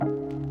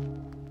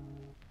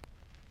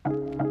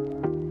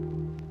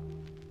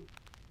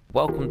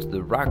Welcome to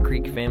the Rock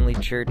Creek Family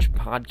Church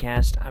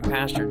podcast. I'm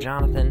Pastor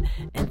Jonathan,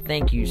 and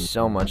thank you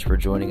so much for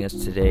joining us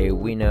today.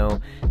 We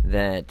know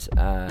that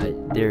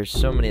there's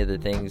so many other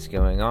things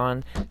going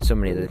on, so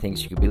many other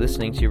things you could be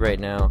listening to right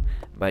now,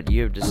 but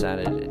you have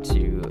decided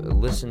to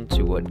listen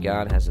to what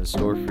God has in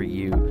store for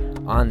you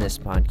on this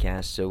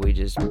podcast. So we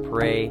just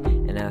pray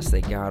and ask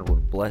that God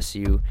would bless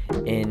you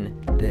in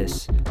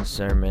this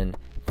sermon.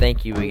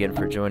 Thank you again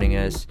for joining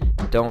us.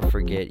 Don't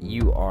forget,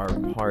 you are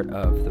part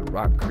of the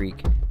Rock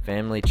Creek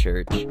Family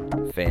Church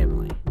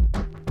family.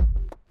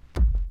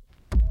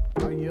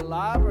 Are you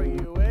alive? Are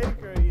you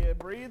awake? Are you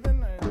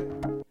breathing?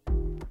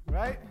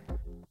 Right?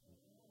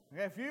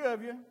 Okay, a few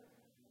of you.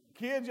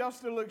 Kids, y'all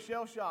still look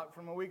shell-shocked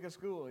from a week of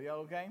school. Y'all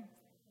okay?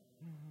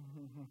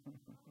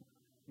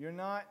 You're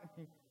not?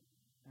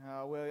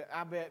 Well,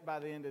 I bet by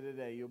the end of the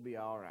day you'll be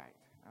all right.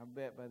 I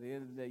bet by the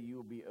end of the day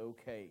you'll be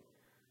okay.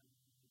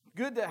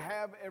 Good to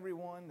have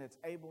everyone that's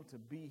able to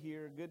be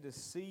here. Good to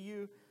see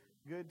you.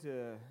 Good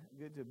to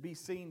be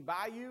seen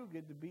by you.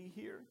 Good to be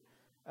here.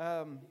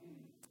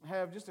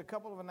 Have just a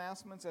couple of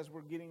announcements as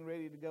we're getting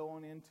ready to go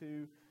on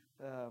into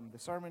the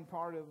sermon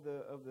part of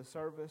the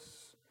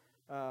service.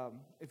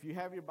 If you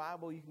have your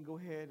Bible, you can go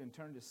ahead and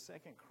turn to 2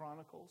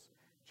 Chronicles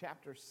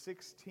chapter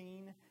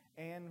 16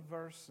 and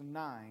verse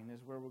 9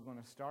 is where we're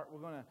going to start. We're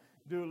going to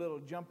do a little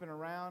jumping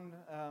around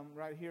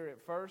right here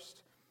at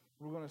first.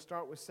 We're going to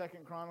start with 2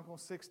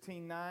 Chronicles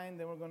 16:9,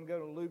 then we're going to go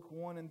to Luke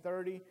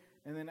 1:30,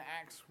 and then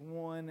Acts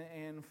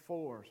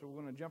 1:4. So we're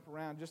going to jump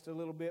around just a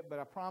little bit, but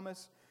I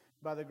promise,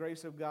 by the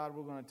grace of God,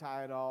 we're going to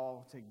tie it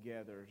all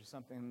together.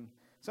 Something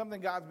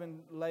God's been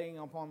laying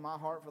upon my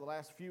heart for the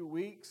last few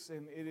weeks,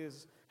 and it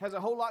has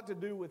a whole lot to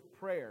do with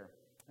prayer,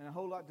 and a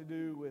whole lot to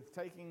do with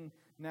taking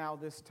now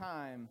this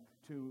time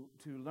to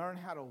learn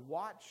how to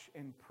watch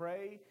and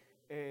pray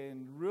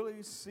and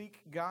really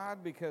seek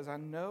God, because I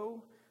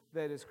know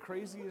that as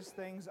crazy as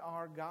things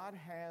are, God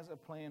has a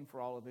plan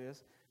for all of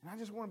this. And I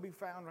just want to be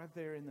found right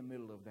there in the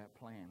middle of that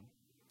plan.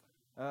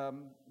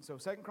 So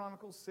 2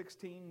 Chronicles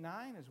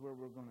 16:9 is where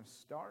we're going to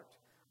start.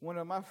 One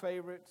of my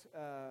favorite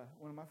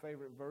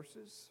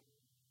verses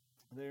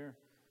there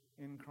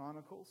in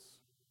Chronicles.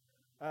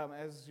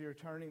 As you're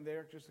turning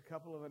there, just a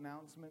couple of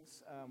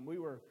announcements. We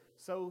were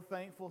so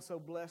thankful, so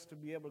blessed to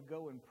be able to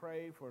go and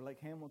pray for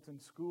Lake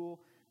Hamilton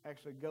School.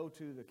 Actually go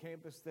to the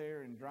campus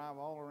there and drive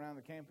all around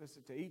the campus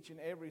to each and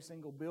every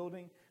single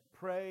building,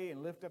 pray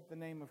and lift up the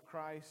name of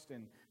Christ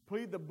and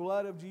plead the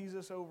blood of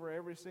Jesus over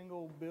every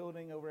single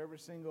building, over every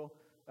single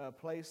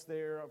place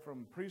there,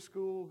 from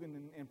preschool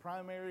and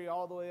primary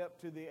all the way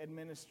up to the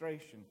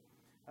administration.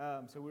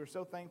 So we're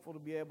so thankful to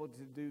be able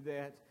to do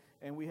that,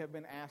 and we have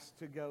been asked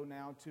to go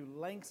now to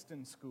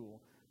Langston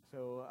School.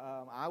 So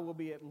I will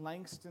be at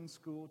Langston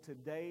School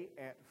today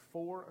at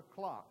 4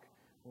 o'clock.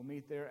 We'll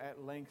meet there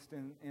at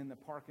Langston in the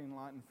parking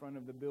lot in front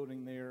of the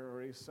building there,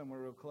 or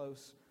somewhere real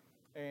close.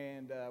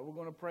 And we're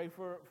going to pray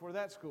for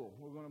that school.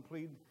 We're going to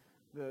plead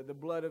the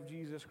blood of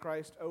Jesus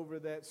Christ over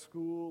that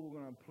school.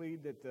 We're going to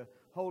plead that the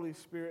Holy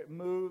Spirit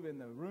move in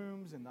the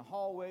rooms and the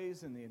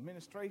hallways and the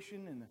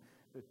administration and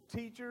the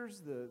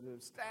teachers, the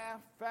staff,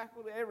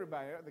 faculty,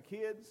 everybody, the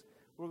kids.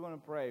 We're going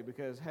to pray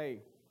because,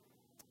 hey,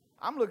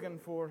 I'm looking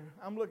for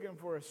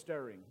a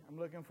stirring. I'm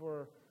looking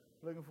for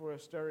a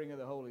stirring of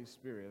the Holy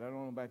Spirit. I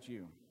don't know about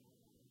you.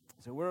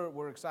 So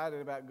we're excited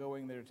about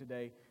going there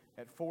today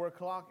at 4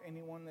 o'clock.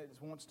 Anyone that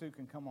wants to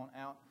can come on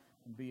out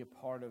and be a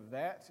part of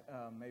that.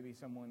 Maybe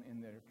someone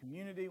in their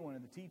community, one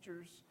of the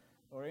teachers,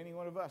 or any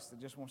one of us that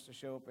just wants to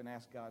show up and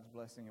ask God's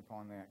blessing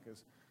upon that.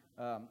 Because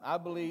I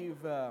believe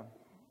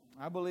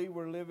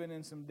we're living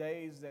in some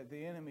days that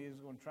the enemy is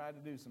going to try to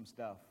do some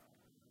stuff.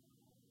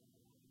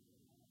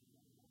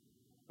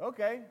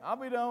 Okay, I'll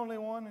be the only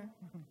one.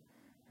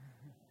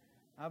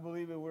 I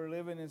believe that we're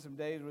living in some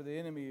days where the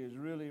enemy is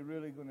really,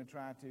 really going to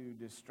try to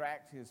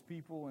distract his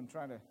people and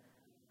try to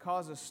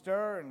cause a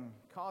stir and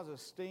cause a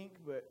stink.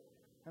 But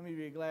how many of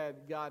you are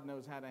glad God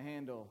knows how to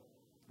handle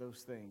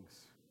those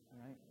things,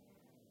 right?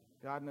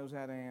 God knows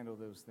how to handle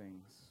those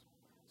things.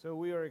 So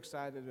we are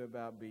excited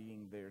about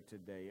being there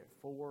today at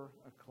 4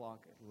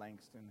 o'clock at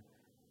Langston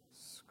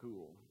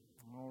School.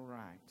 All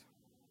right.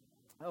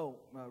 Oh,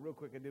 real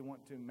quick, I did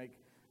want to make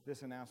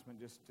this announcement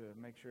just to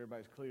make sure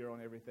everybody's clear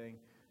on everything.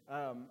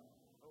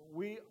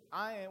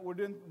 We're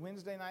doing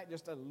Wednesday night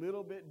just a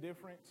little bit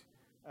different.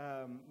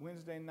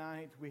 Wednesday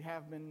night, we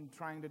have been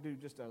trying to do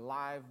just a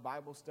live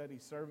Bible study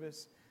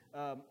service.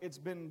 It's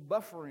been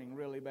buffering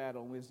really bad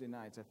on Wednesday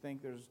nights. I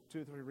think there's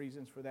 2 or 3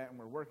 reasons for that, and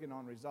we're working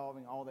on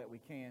resolving all that we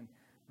can.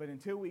 But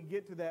until we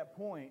get to that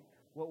point,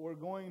 what we're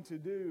going to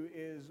do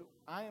is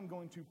I am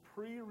going to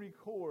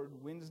pre-record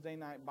Wednesday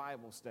night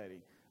Bible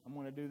study. I'm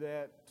going to do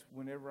that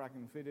whenever I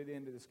can fit it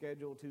into the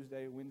schedule,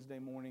 Tuesday, Wednesday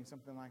morning,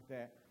 something like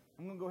that.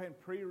 I'm going to go ahead and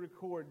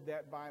pre-record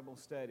that Bible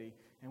study,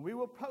 and we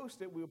will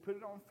post it. We'll put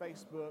it on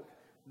Facebook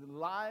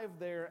live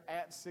there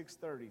at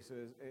 6:30. So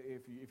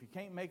if you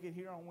can't make it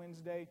here on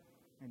Wednesday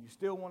and you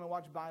still want to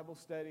watch Bible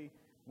study,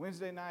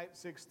 Wednesday night,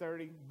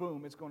 6:30,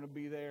 boom, it's going to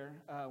be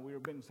there.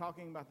 We've been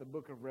talking about the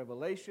book of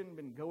Revelation,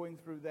 been going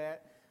through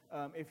that.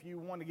 If you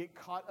want to get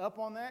caught up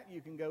on that,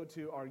 you can go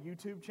to our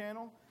YouTube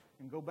channel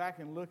and go back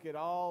and look at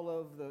all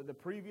of the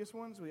previous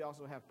ones. We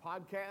also have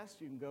podcasts.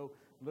 You can go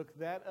look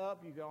that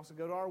up. You can also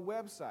go to our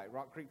website,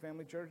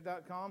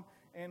 rockcreekfamilychurch.com,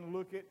 and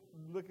look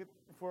at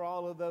for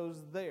all of those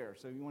there.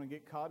 So if you want to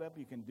get caught up,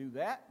 you can do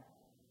that.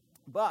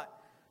 But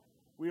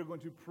we are going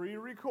to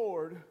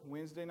pre-record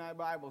Wednesday night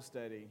Bible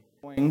study.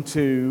 We're going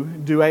to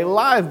do a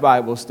live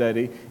Bible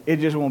study. It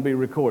just won't be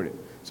recorded.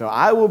 So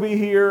I will be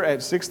here at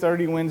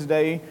 6:30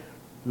 Wednesday,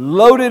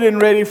 loaded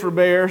and ready for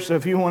bear. So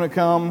if you want to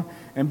come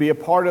and be a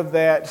part of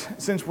that,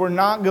 since we're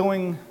not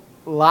going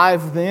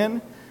live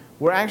then,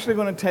 we're actually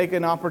going to take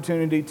an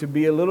opportunity to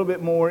be a little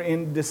bit more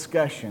in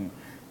discussion,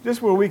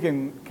 just where we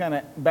can kind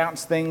of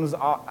bounce things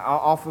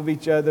off of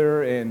each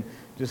other and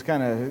just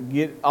kind of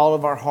get all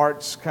of our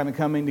hearts kind of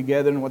coming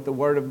together in what the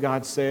Word of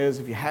God says.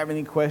 If you have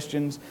any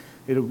questions,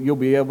 you'll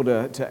be able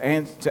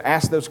to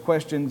ask those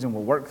questions, and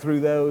we'll work through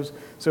those.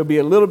 So it'll be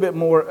a little bit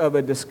more of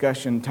a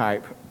discussion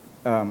type,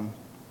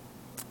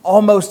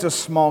 almost a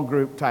small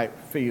group type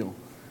feel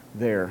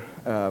there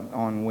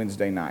on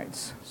Wednesday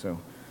nights. So,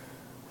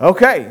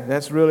 okay,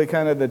 that's really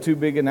kind of the two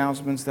big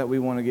announcements that we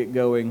want to get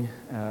going.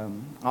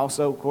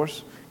 Also, of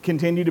course,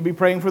 continue to be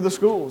praying for the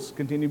schools.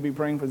 Continue to be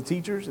praying for the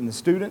teachers and the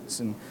students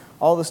and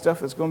all the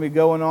stuff that's going to be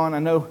going on. I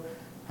know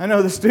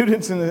the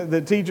students and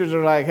the teachers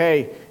are like,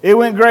 hey, it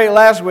went great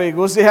last week.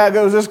 We'll see how it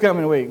goes this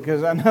coming week.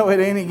 Because I know at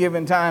any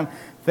given time,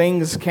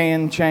 things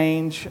can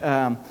change.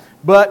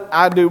 But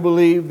I do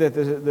believe that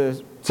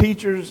the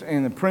teachers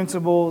and the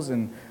principals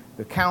and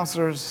the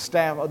counselors,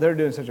 staff, they're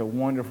doing such a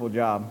wonderful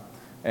job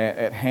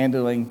at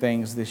handling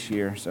things this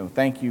year. So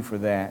thank you for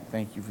that.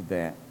 Thank you for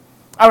that.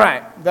 All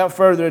right, without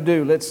further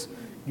ado, let's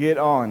get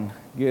on.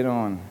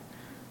 2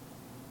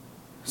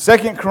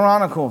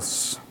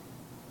 Chronicles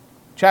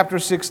chapter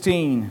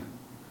 16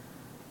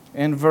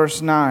 and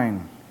verse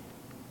 9.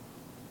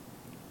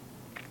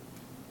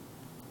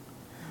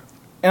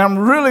 And I'm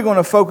really going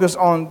to focus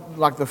on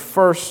like the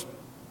first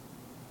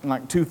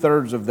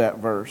 2/3 of that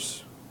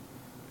verse.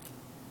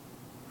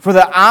 For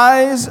the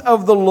eyes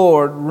of the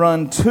Lord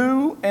run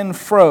to and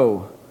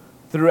fro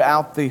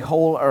throughout the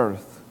whole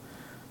earth,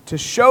 to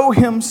show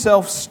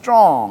himself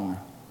strong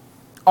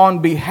on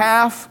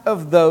behalf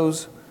of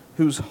those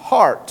whose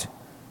heart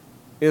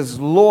is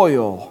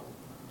loyal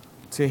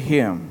to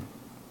him.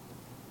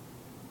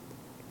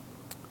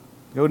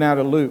 Go now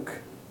to Luke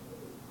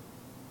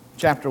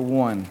chapter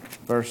 1,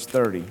 verse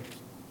 30.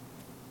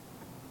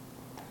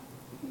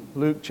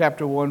 Luke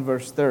chapter 1,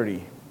 verse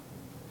 30.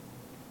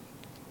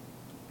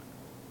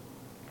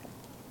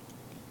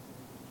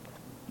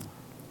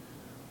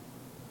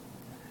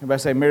 Everybody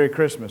say Merry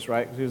Christmas,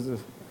 right?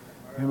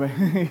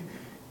 Everybody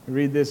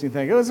read this and you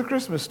think, oh, it's a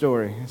Christmas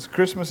story. It's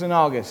Christmas in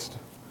August.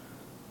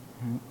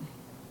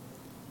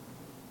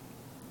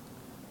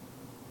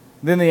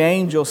 Then the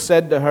angel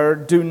said to her,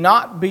 do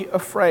not be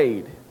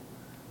afraid,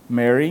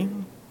 Mary,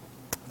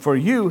 for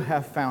you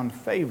have found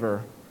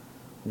favor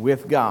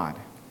with God.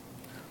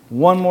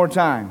 One more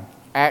time,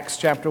 Acts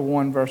chapter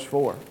 1, verse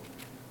 4.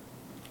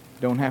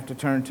 Don't have to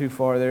turn too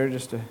far there,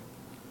 just to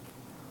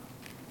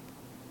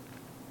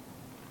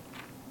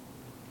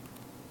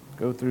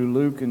go through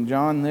Luke and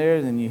John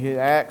there, then you hit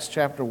Acts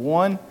chapter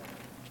 1,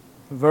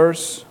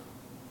 verse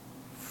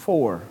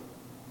 4.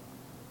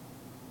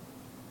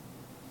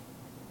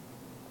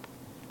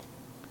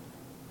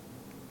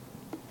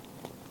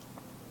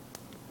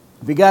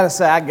 If you got to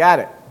say, I got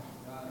it.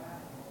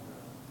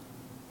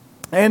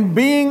 And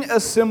being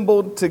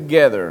assembled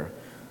together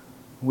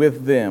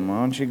with them,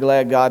 aren't you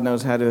glad God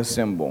knows how to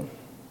assemble?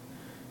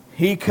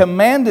 He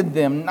commanded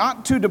them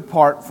not to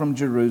depart from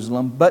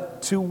Jerusalem,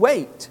 but to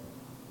wait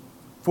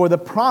for the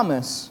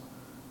promise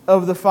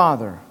of the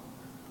Father,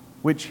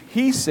 which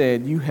he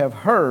said, you have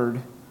heard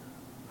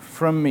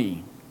from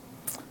me.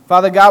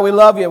 Father God, we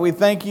love you, we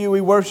thank you, we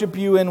worship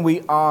you, and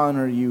we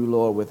honor you,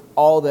 Lord, with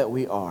all that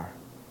we are.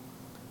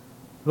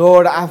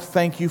 Lord, I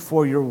thank you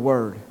for your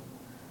word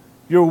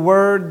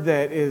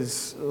that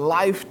is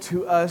life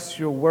to us,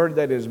 your word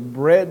that is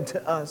bread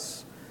to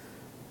us.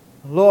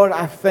 Lord,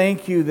 I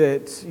thank you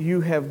that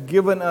you have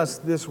given us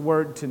this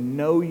word to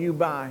know you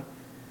by.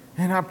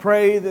 And I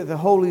pray that the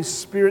Holy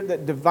Spirit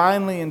that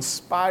divinely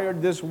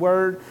inspired this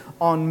word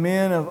on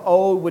men of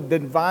old would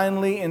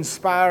divinely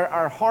inspire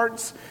our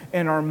hearts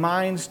and our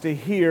minds to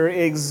hear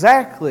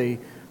exactly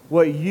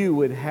what you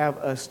would have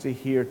us to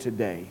hear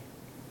today.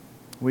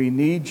 We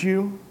need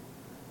you,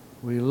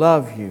 we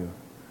love you,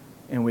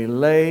 and we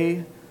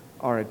lay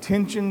our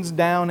attentions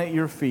down at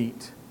your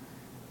feet.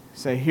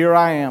 Say, here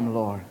I am,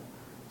 Lord.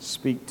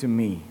 Speak to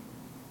me.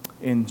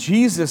 In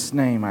Jesus'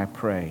 name I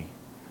pray.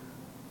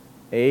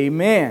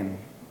 Amen.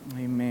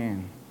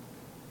 Amen.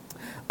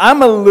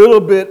 I'm a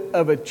little bit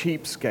of a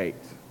cheapskate.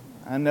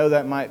 I know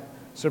that might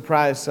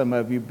surprise some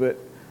of you, but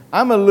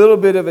I'm a little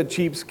bit of a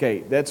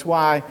cheapskate. That's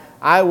why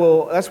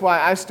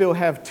I still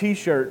have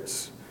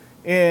t-shirts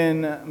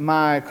in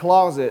my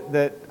closet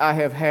that I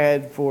have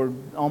had for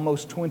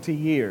almost 20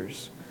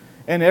 years.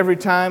 And every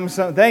time,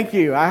 thank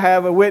you, I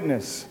have a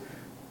witness.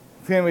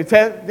 Can we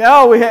test?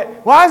 Oh,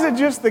 why is it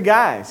just the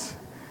guys?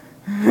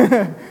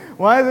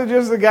 Why is it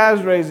just the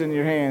guys raising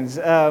your hands?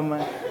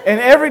 And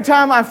every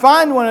time I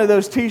find one of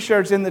those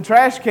T-shirts in the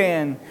trash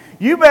can,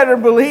 you better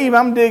believe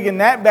I'm digging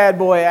that bad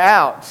boy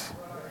out.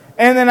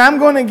 And then I'm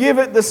going to give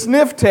it the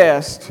sniff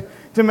test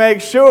to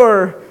make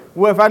sure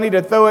if I need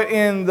to throw it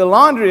in the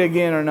laundry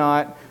again or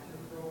not.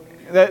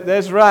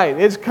 That's right.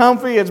 It's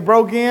comfy. It's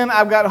broke in.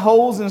 I've got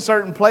holes in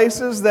certain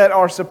places that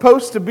are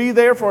supposed to be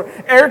there for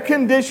air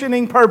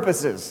conditioning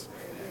purposes.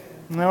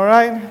 All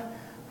right?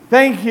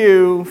 Thank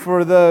you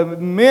for the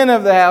men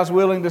of the house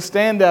willing to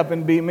stand up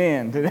and be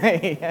men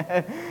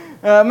today.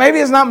 Maybe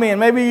it's not men.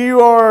 Maybe you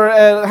are.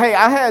 Hey,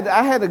 I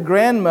had a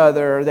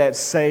grandmother that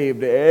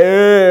saved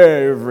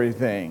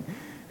everything.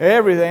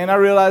 Everything. And I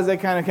realized they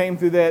kind of came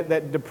through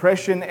that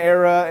Depression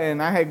era,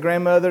 and I had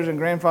grandmothers and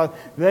grandfathers.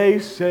 They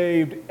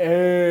saved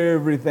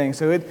everything.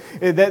 So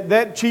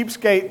that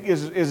cheapskate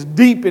is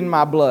deep in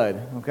my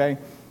blood, okay?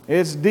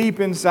 It's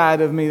deep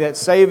inside of me. That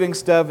saving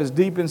stuff is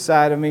deep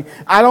inside of me.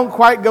 I don't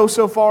quite go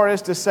so far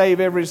as to save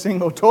every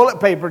single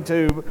toilet paper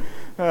tube,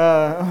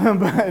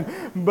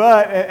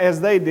 but as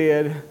they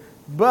did.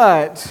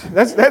 But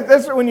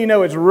that's when you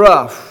know it's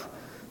rough.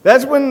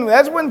 That's when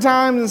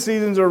times and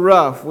seasons are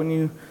rough, when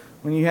you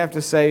have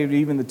to save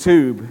even the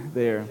tube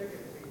there.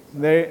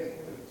 There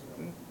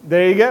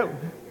you go.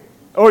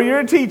 Or you're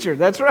a teacher.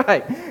 That's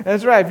right.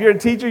 That's right. If you're a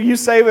teacher, you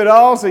save it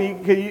all so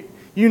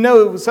you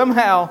know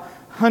somehow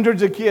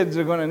hundreds of kids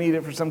are going to need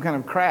it for some kind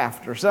of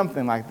craft or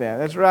something like that.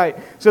 That's right.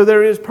 So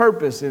there is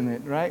purpose in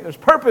it, right? There's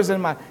purpose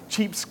in my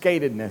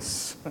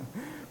cheapskatedness.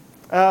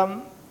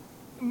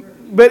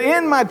 But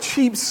in my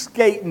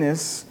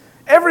cheapskateness,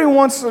 every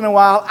once in a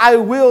while, I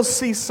will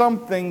see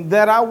something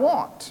that I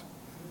want.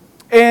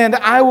 And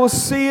I will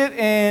see it,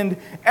 and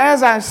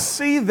as I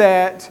see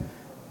that,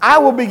 I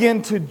will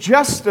begin to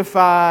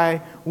justify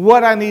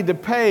what I need to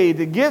pay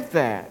to get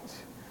that,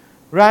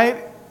 right?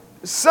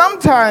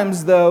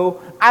 Sometimes,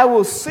 though, I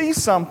will see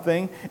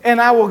something,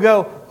 and I will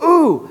go,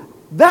 ooh,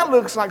 that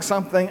looks like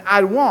something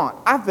I'd want.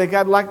 I think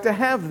I'd like to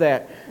have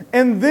that.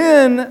 And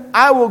then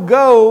I will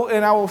go,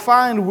 and I will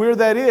find where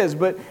that is.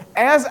 But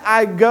as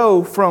I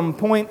go from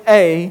point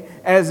A,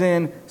 as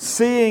in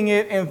seeing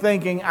it and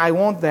thinking, I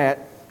want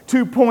that,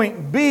 to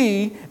point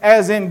B,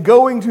 as in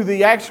going to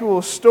the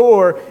actual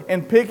store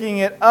and picking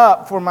it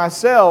up for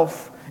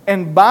myself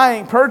and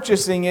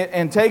purchasing it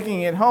and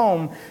taking it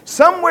home,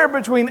 somewhere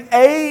between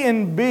A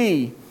and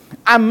B,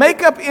 I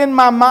make up in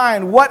my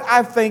mind what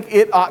I think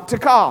it ought to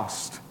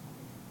cost.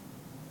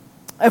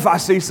 If I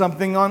see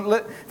something,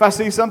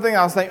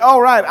 I'll think,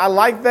 all right, I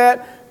like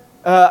that.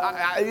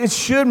 It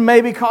should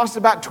maybe cost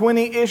about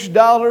 $20-ish.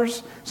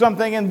 So I'm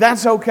thinking,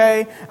 that's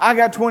okay. I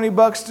got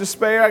 $20 to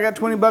spare. I got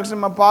 $20 in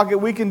my pocket.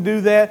 We can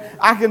do that.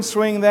 I can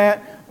swing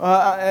that.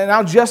 And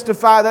I'll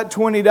justify that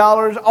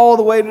 $20 all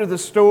the way to the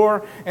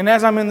store. And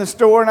as I'm in the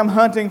store and I'm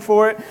hunting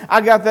for it,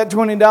 I got that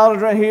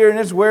 $20 right here and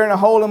it's wearing a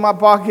hole in my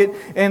pocket.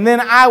 And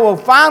then I will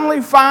finally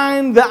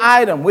find the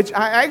item, which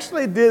I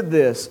actually did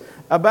this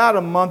about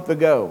a month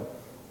ago.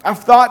 I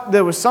thought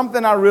there was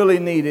something I really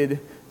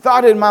needed.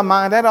 Thought in my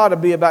mind that ought to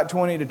be about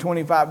 $20 to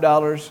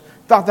 $25.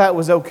 Thought that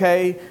was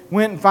okay.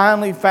 Went and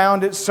finally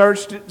found it,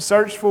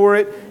 searched for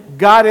it,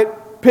 got it,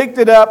 picked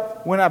it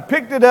up. When I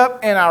picked it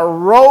up and I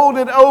rolled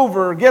it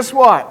over, guess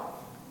what?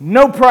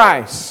 No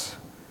price.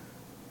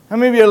 How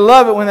many of you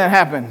love it when that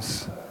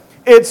happens?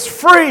 It's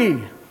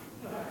free.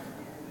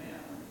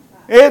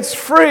 It's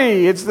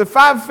free. It's the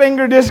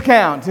 5-finger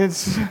discount.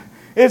 It's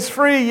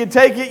free. You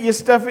take it, you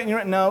stuff it,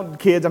 and no,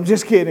 kids, I'm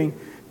just kidding.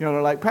 You know,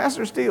 they're like,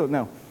 Pastor Steele.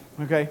 No.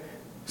 Okay.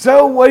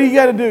 So what do you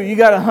got to do? You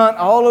got to hunt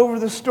all over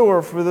the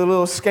store for the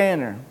little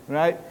scanner,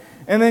 right?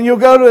 And then you'll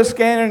go to a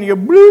scanner and you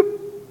go bloop,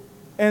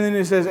 and then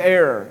it says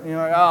error. And you're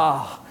like,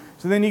 oh.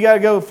 So then you got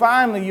to go,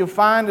 finally you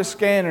find a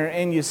scanner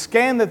and you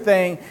scan the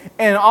thing,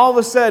 and all of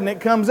a sudden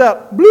it comes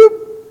up,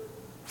 bloop,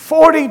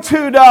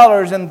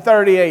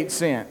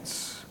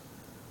 $42.38.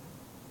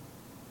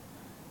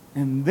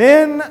 And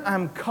then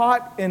I'm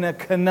caught in a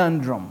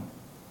conundrum.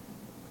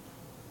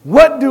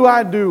 What do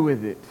I do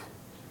with it?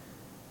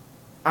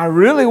 I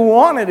really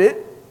wanted it.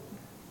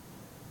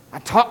 I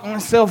talked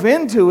myself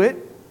into it.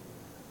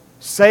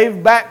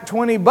 Saved back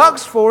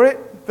 $20 for it,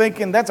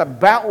 thinking that's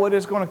about what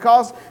it's going to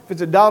cost. If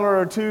it's $1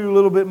 or $2 a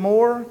little bit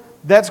more,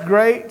 that's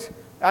great.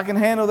 I can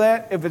handle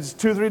that. If it's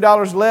 $2,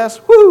 $3 less,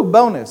 whoo,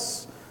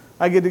 bonus.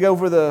 I get to go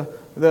for the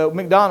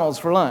McDonald's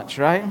for lunch,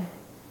 right?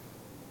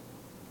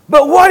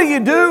 But what do you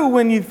do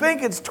when you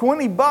think it's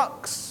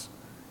 $20?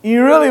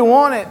 You really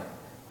want it,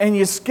 and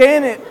you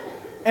scan it,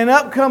 and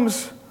up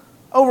comes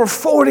over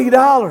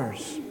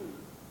 $40.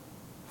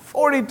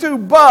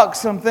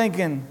 $42. I'm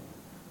thinking,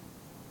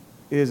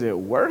 is it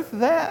worth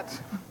that?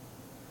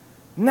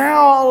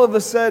 Now all of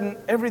a sudden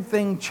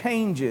everything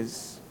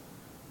changes.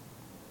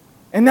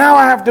 And now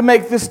I have to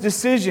make this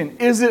decision.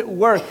 Is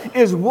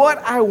what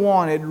I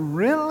wanted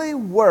really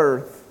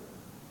worth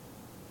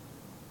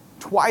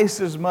twice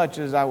as much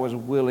as I was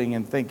willing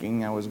and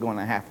thinking I was going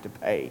to have to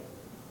pay?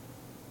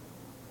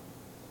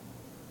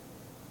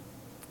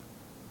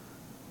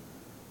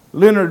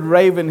 Leonard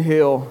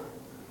Ravenhill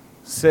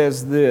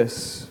says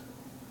this: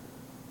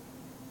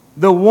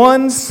 the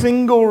one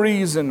single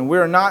reason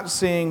we're not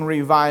seeing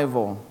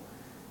revival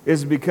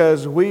is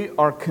because we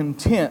are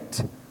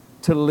content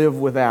to live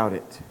without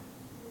it.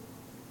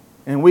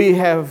 And we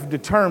have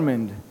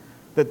determined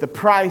that the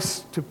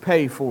price to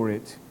pay for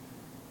it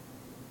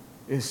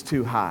is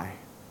too high,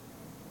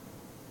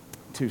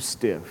 too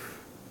stiff.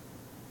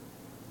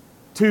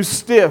 Too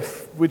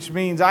stiff, which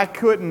means I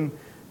couldn't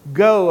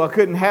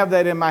have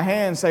that in my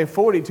hand and say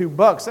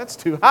 $42, that's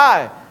too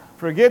high.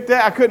 Forget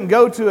that. I couldn't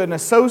go to an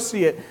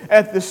associate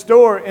at the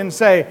store and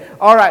say,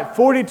 all right,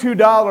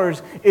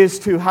 $42 is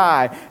too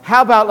high.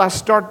 How about I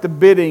start the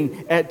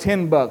bidding at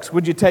 $10?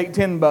 Would you take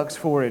 $10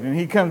 for it? And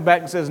he comes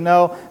back and says,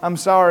 no, I'm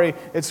sorry,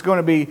 it's going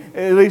to be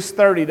at least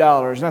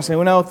 $30. And I say,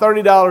 well, no,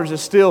 $30 is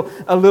still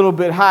a little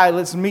bit high.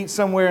 Let's meet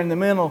somewhere in the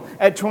middle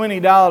at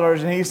 $20.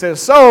 And he says,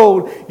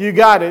 sold, you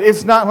got it.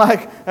 It's not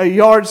like a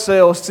yard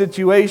sale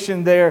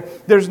situation there.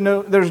 There's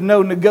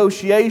no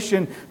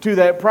negotiation to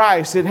that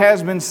price. It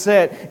has been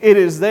set. It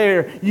is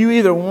there. You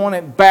either want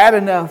it bad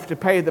enough to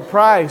pay the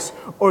price,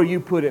 or you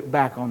put it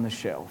back on the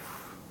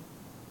shelf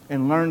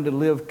and learn to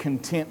live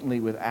contently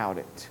without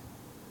it.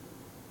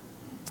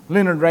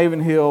 Leonard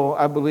Ravenhill,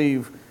 I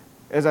believe,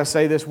 as I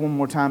say this one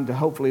more time to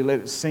hopefully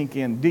let it sink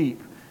in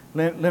deep,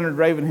 Leonard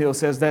Ravenhill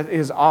says that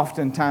is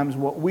oftentimes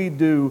what we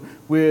do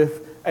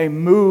with a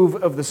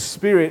move of the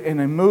Spirit and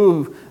a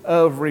move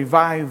of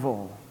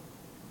revival.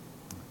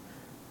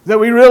 That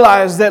we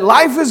realize that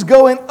life is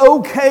going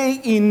okay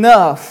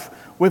enough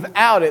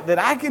without it, that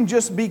I can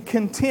just be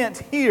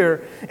content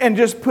here and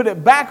just put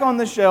it back on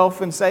the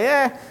shelf and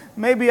say,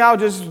 maybe I'll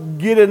just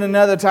get it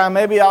another time.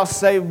 Maybe I'll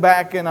save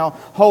back and I'll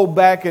hold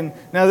back. And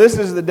now this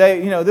is the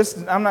day,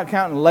 I'm not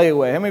counting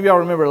layaway. How many of y'all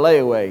remember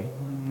layaway?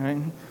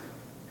 Right?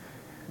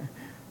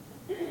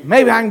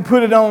 Maybe I can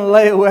put it on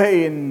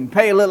layaway and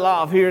pay a little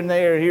off here and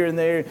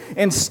there,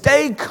 and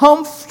stay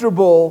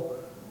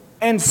comfortable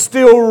and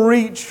still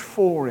reach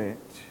for it.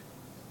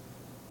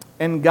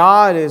 And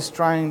God is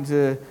trying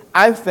to,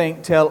 I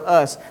think, tell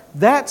us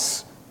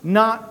that's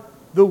not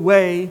the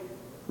way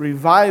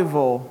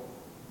revival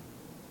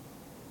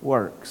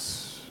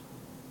works.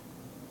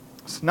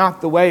 It's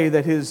not the way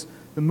that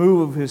the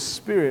move of His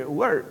Spirit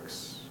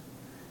works.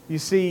 You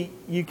see,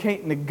 you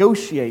can't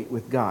negotiate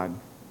with God.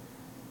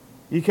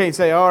 You can't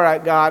say, all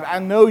right, God, I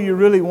know you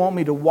really want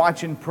me to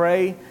watch and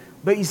pray,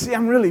 but you see,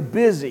 I'm really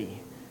busy.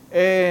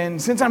 And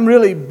since I'm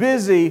really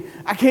busy,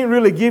 I can't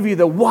really give you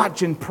the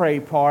watch and pray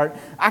part.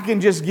 I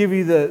can just give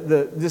you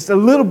just a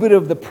little bit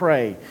of the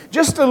pray.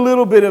 Just a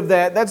little bit of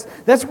that.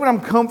 That's what I'm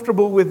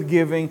comfortable with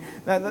giving.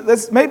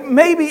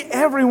 Maybe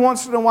every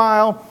once in a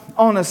while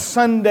on a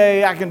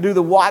Sunday I can do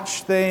the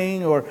watch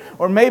thing.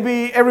 Or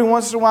maybe every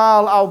once in a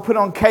while I'll put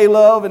on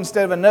K-Love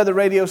instead of another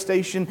radio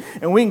station.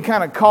 And we can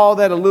kind of call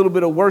that a little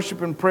bit of worship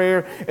and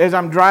prayer as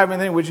I'm driving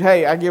there. Which,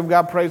 hey, I give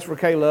God praise for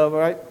K-Love, all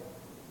right?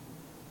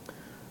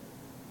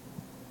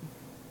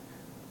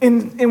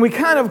 And we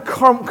kind of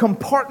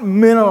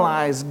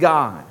compartmentalize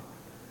God,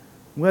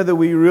 whether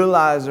we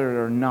realize it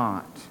or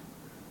not.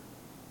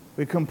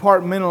 We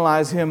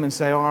compartmentalize Him and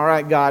say, all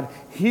right, God,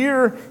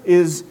 here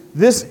is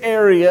this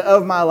area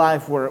of my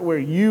life where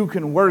you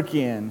can work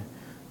in.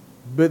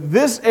 But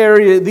these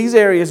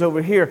areas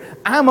over here,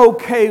 I'm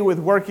okay with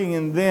working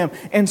in them.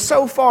 And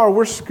so far,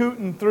 we're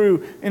scooting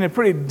through in a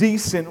pretty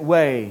decent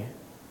way.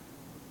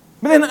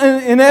 But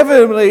then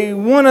inevitably,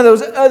 one of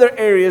those other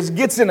areas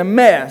gets in a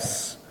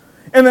mess.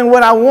 And then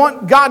what I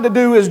want God to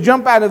do is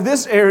jump out of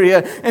this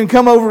area and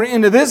come over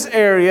into this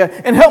area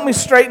and help me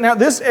straighten out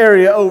this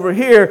area over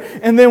here.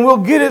 And then we'll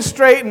get it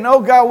straight. And oh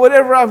God,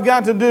 whatever I've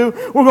got to do,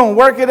 we're going to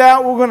work it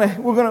out. We're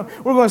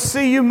going to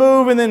see you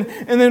move. And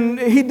then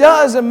He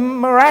does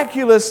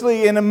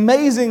miraculously and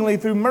amazingly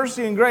through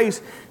mercy and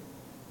grace.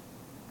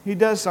 He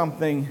does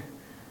something.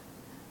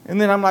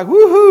 And then I'm like,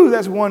 woohoo,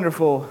 that's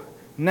wonderful.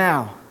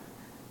 Now,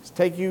 let's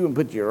take you and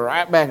put you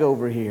right back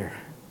over here.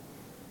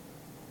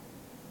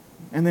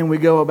 And then we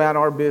go about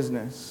our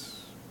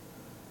business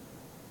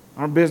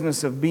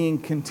of being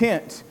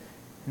content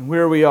in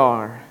where we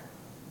are.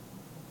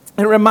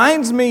 It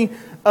reminds me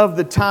of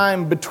the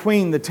time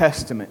between the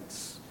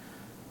Testaments.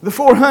 The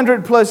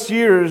 400 plus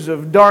years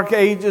of dark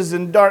ages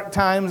and dark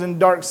times and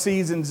dark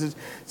seasons.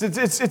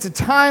 It's a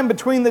time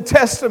between the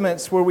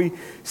Testaments where we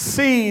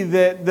see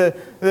that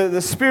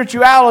the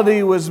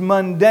spirituality was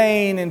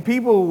mundane and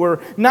people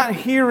were not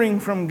hearing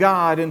from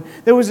God. And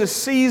there was a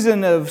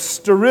season of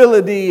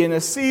sterility and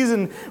a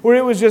season where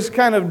it was just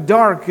kind of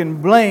dark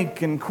and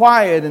blank and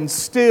quiet and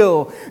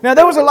still. Now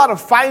there was a lot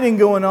of fighting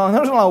going on.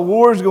 There was a lot of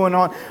wars going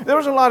on. There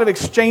was a lot of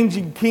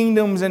exchanging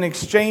kingdoms and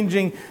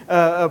exchanging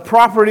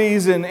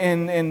properties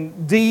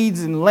and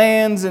deeds and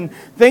lands and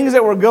things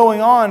that were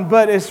going on.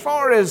 But as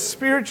far as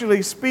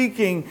spiritually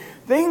speaking,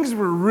 things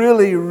were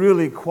really,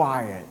 really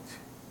quiet.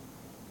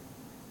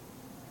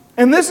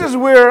 And this is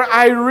where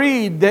I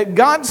read that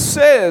God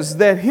says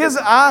that His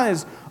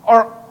eyes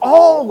are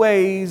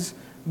always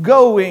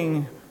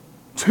going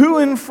to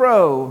and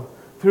fro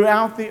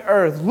throughout the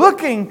earth,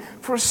 looking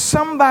for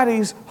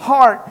somebody's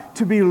heart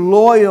to be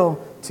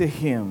loyal to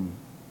Him.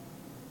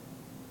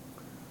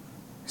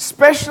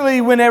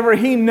 Especially whenever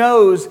He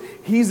knows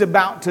He's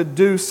about to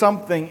do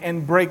something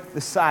and break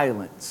the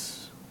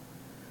silence.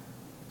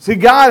 See,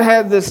 God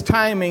had this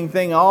timing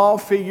thing all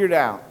figured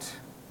out.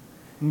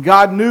 And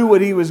God knew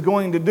what He was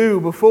going to do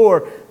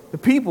before the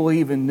people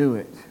even knew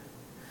it.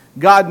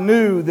 God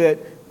knew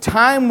that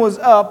time was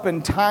up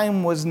and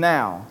time was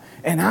now.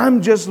 And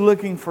I'm just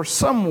looking for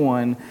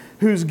someone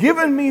who's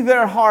given me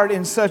their heart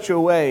in such a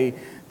way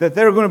that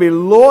they're going to be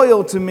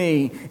loyal to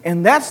me.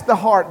 And that's the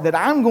heart that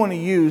I'm going to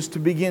use to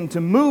begin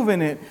to move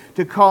in it,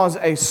 to cause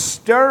a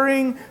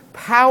stirring,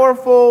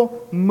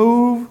 powerful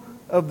move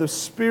of the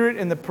Spirit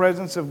and the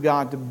presence of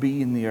God to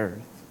be in the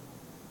earth.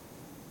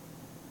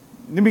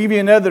 Let me give you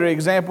another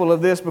example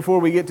of this before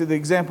we get to the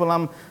example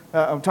I'm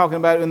talking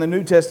about in the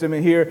New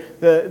Testament here.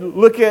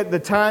 Look at the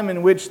time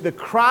in which the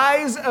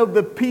cries of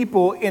the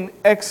people in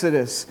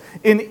Exodus,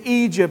 in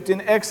Egypt,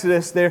 in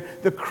Exodus there,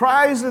 the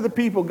cries of the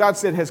people, God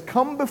said, has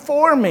come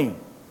before me.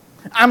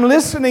 I'm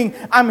listening,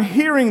 I'm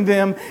hearing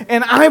them,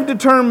 and I've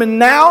determined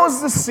now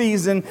is the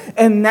season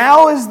and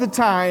now is the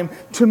time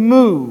to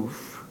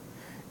move.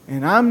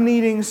 And I'm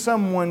needing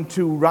someone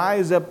to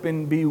rise up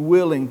and be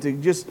willing to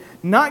just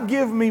not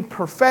give me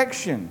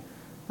perfection.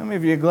 How many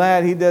of you are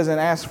glad He doesn't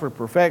ask for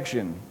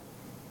perfection?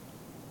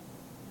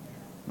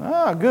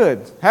 Ah,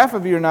 good. Half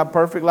of you are not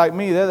perfect like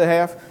me. The other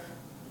half,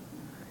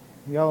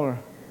 y'all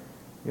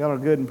are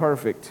good and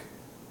perfect.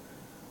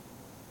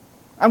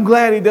 I'm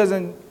glad He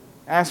doesn't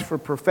ask for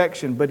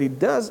perfection, but He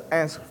does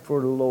ask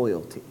for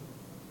loyalty.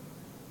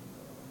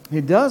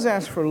 He does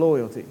ask for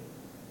loyalty.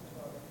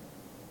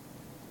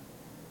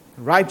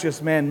 A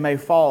righteous man may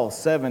fall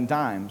 7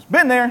 times.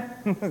 Been there.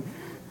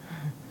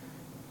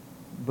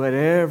 But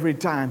every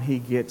time he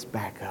gets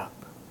back up.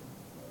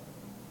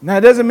 Now,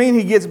 it doesn't mean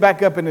he gets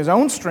back up in his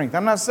own strength.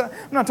 I'm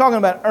not talking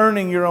about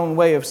earning your own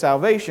way of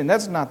salvation.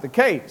 That's not the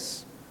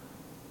case.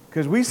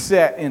 Because we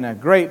sit in a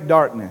great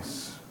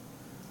darkness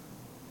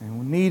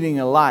and needing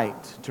a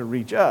light to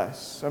reach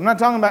us. I'm not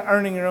talking about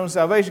earning your own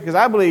salvation, because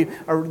I believe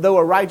though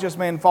a righteous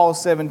man falls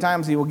 7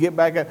 times, he will get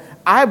back up.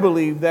 I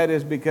believe that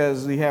is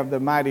because we have the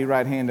mighty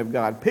right hand of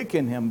God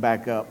picking him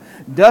back up,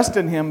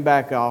 dusting him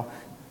back off,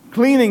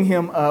 cleaning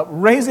him up,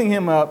 raising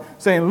him up,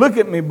 saying, look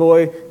at me,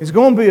 boy, it's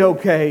going to be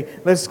okay.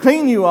 Let's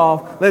clean you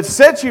off, let's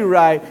set you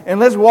right, and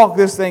let's walk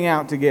this thing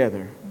out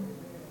together.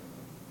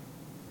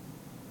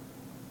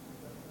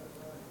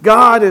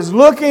 God is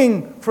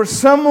looking for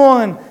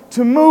someone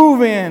to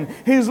move in.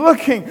 He's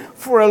looking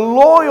for a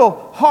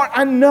loyal heart.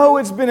 I know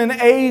it's been an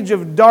age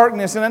of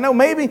darkness, and I know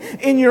maybe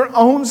in your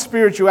own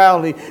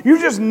spirituality, you're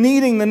just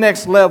needing the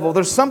next level.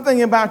 There's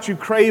something about you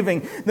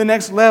craving the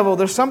next level.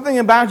 There's something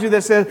about you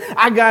that says,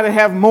 I got to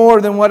have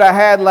more than what I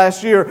had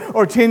last year,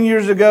 or 10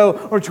 years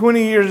ago, or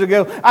 20 years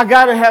ago. I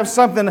got to have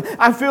something.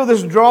 I feel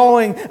this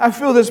drawing. I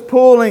feel this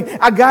pulling.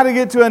 I got to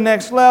get to a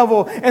next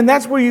level. And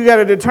that's where you got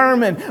to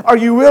determine, are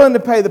you willing to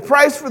pay the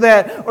price for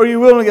that, or are you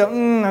willing to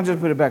go, I'll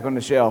just put it back on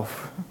the shelf.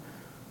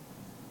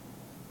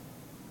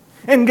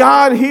 And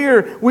God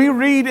here, we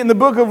read in the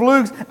book of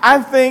Luke,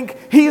 I think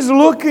He's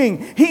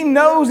looking. He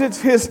knows it's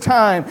His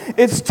time.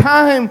 It's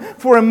time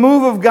for a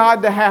move of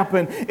God to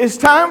happen. It's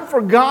time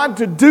for God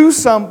to do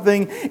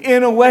something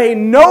in a way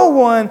no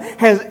one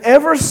has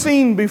ever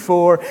seen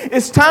before.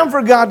 It's time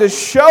for God to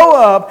show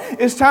up.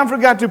 It's time for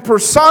God to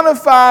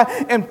personify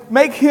and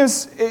make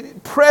His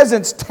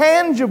presence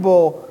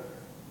tangible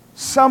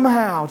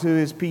somehow to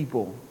His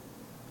people.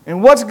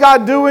 And what's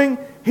God doing?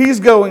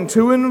 He's going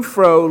to and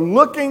fro,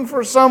 looking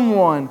for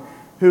someone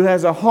who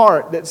has a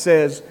heart that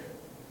says,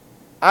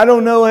 I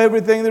don't know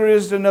everything there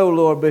is to know,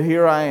 Lord, but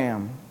here I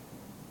am.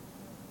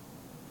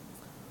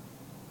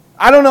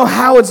 I don't know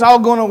how it's all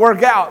going to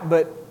work out,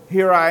 but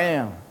here I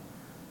am.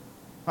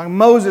 Like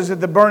Moses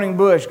at the burning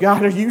bush.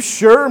 God, are you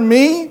sure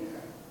me?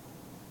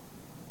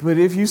 But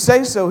if you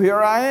say so, here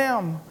I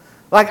am.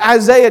 Like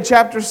Isaiah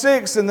chapter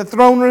 6 in the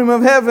throne room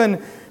of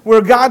heaven,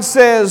 where God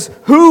says,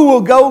 who will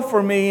go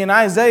for me? And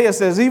Isaiah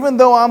says, even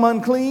though I'm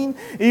unclean,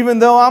 even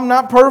though I'm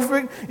not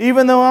perfect,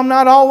 even though I'm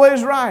not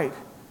always right,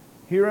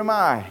 here am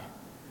I.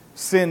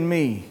 Send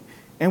me.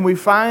 And we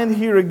find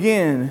here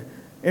again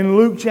in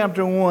Luke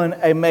chapter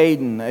 1 a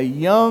maiden, a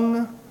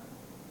young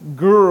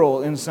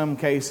girl in some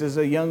cases,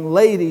 a young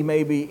lady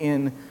maybe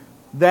in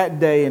that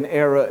day and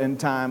era and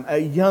time, a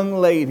young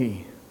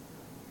lady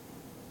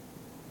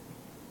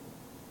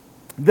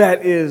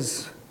that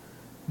is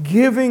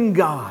giving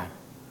God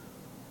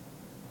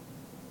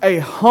a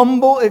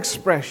humble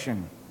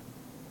expression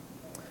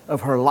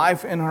of her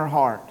life and her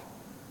heart,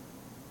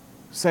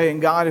 saying,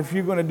 God, if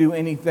you're going to do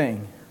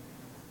anything,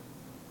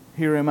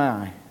 here am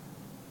I.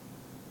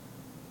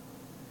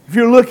 If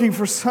you're looking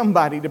for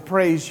somebody to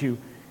praise you,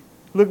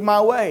 look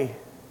my way.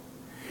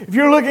 If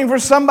you're looking for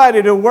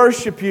somebody to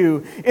worship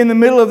you in the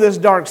middle of this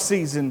dark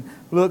season,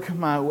 look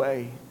my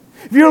way.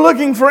 if you're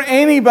looking for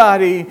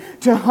anybody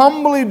to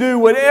humbly do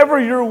whatever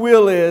your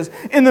will is,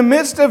 in the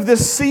midst of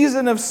this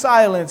season of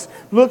silence,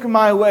 look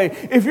my way.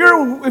 If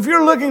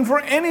you're looking for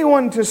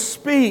anyone to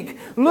speak,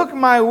 look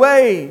my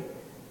way.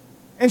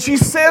 And she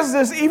says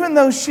this even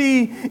though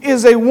she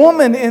is a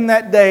woman in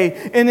that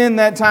day and in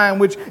that time,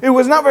 which it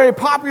was not very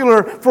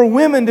popular for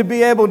women to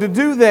be able to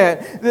do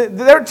that.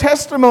 Their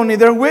testimony,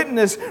 their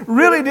witness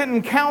really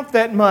didn't count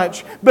that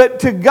much. But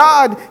to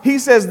God, He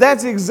says,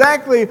 that's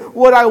exactly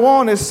what I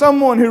want, is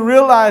someone who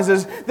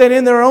realizes that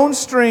in their own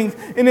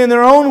strength and in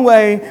their own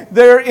way,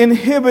 they're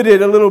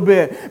inhibited a little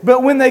bit.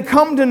 But when they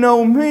come to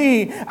know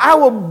Me, I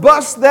will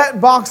bust that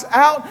box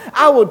out.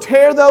 I will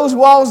tear those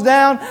walls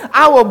down.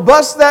 I will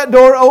bust that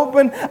door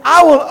open.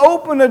 I will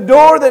open a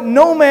door that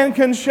no man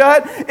can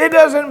shut. It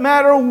doesn't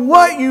matter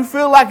what you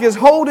feel like is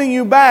holding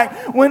you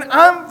back. When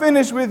I'm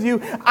finished with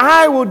you,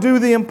 I will do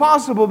the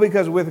impossible,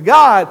 because with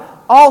God,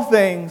 all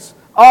things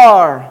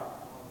are.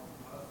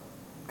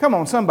 Come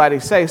on, somebody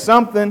say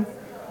something.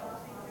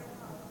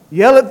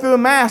 Yell it through a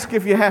mask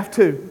if you have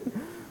to.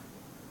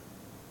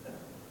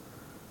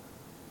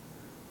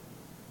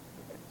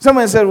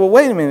 Someone said, well,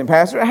 wait a minute,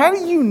 Pastor. How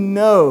do you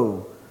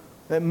know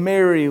that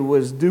Mary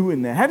was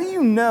doing that? How do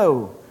you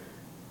know?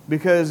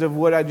 Because of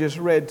what I just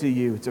read to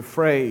you. It's a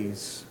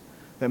phrase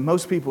that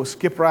most people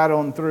skip right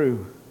on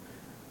through.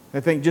 They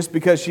think just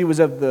because she was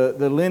of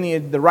the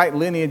lineage, the right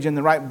lineage and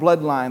the right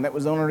bloodline, that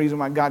was the only reason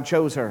why God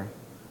chose her.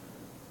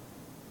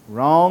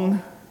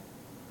 Wrong.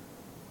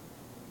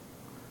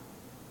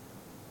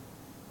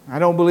 I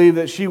don't believe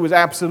that she was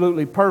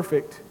absolutely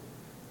perfect.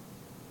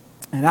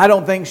 And I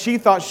don't think she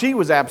thought she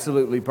was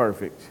absolutely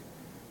perfect.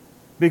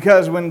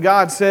 Because when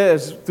God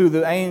says through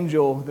the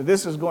angel that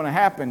this is going to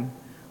happen,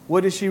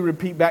 what does she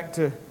repeat back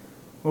to,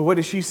 or what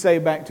does she say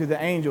back to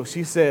the angel?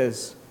 She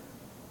says,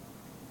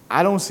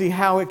 I don't see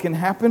how it can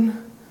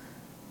happen.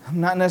 I'm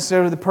not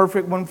necessarily the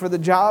perfect one for the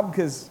job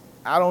because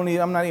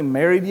I'm not even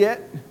married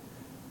yet.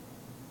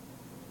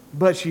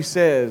 But she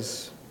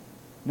says,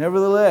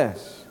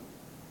 nevertheless,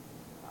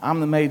 I'm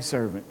the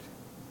maidservant.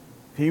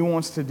 If He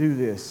wants to do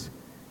this,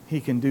 He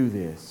can do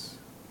this.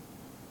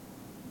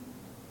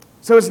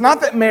 So it's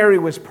not that Mary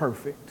was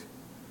perfect.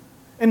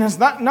 And it's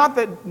not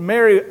that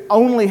Mary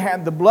only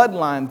had the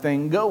bloodline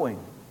thing going,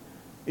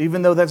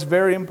 even though that's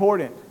very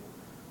important.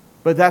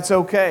 But that's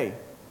okay,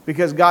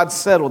 because God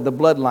settled the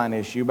bloodline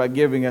issue by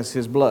giving us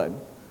His blood,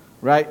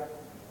 right?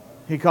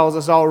 He calls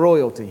us all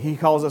royalty. He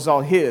calls us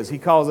all His. He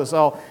calls us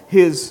all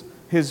His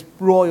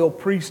royal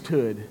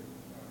priesthood.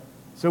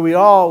 So we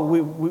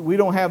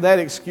don't have that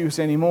excuse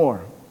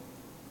anymore.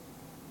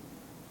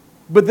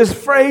 But this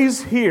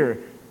phrase here,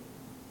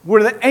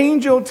 where the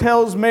angel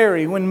tells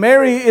Mary, when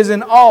Mary is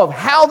in awe of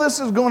how this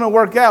is going to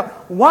work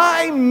out,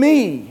 why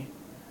me?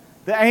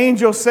 The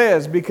angel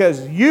says,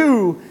 because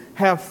you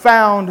have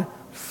found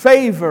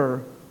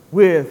favor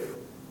with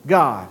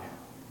God.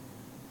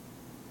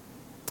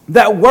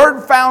 That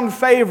word found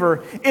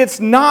favor, it's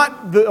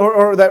not,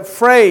 or that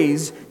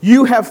phrase,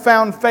 you have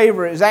found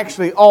favor, is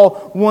actually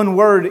all one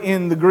word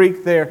in the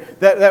Greek there.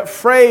 That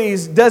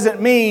phrase doesn't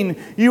mean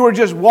you were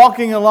just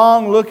walking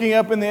along, looking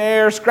up in the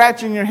air,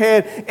 scratching your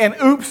head, and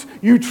oops,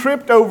 you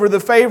tripped over the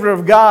favor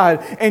of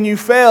God, and you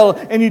fell,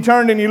 and you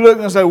turned and you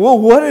looked and said, well,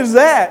 what is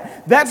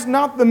that? That's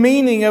not the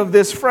meaning of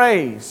this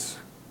phrase.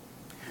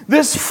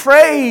 This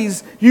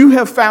phrase, you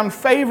have found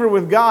favor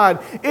with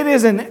God, it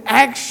is an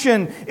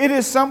action. It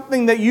is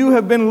something that you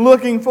have been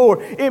looking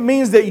for. It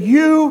means that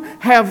you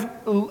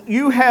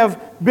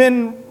have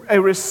been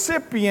a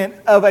recipient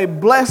of a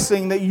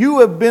blessing that you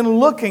have been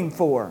looking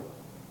for.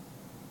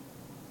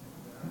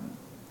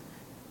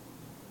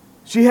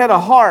 She had a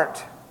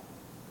heart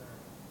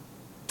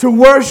to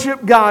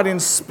worship God in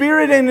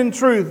spirit and in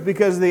truth,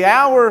 because the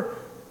hour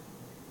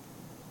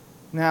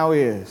now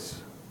is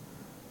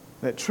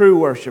that true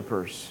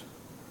worshipers,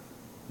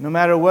 no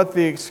matter what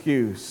the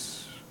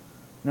excuse,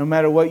 no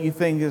matter what you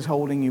think is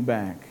holding you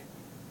back,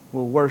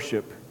 will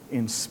worship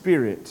in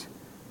spirit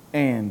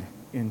and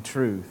in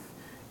truth.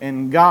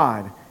 And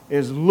God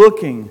is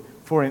looking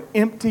for an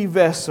empty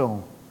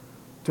vessel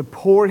to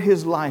pour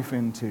His life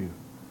into.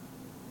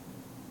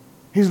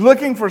 He's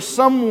looking for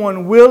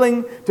someone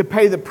willing to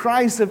pay the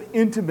price of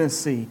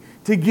intimacy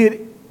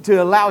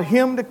to allow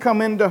Him to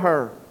come into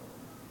her,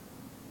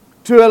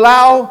 to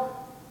allow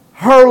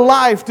her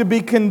life to be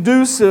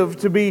conducive,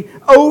 to be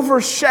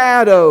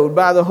overshadowed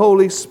by the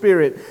Holy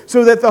Spirit,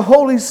 so that the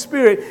Holy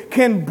Spirit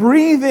can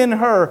breathe in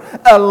her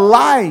a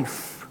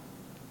life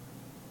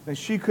that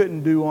she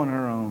couldn't do on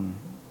her own.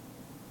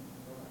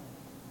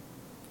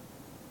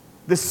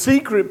 The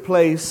secret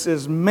place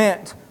is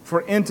meant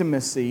for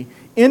intimacy.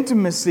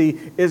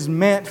 Intimacy is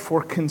meant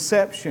for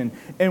conception.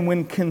 And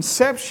when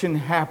conception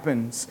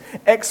happens,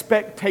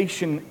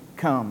 expectation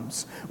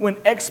comes. When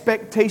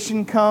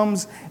expectation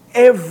comes,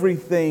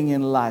 everything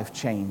in life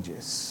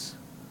changes.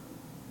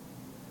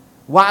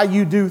 Why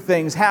you do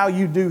things, how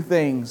you do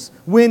things,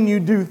 when you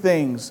do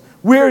things,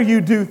 where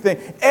you do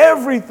things.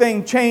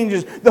 Everything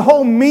changes. The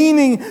whole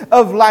meaning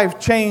of life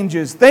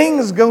changes.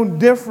 Things go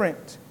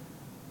different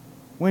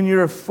when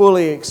you're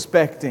fully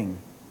expecting.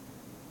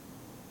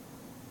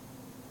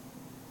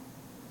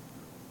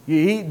 You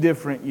eat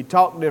different, you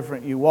talk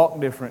different, you walk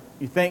different,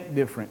 you think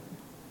different.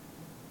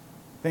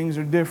 Things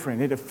are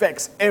different. It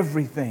affects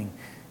everything.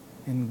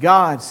 And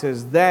God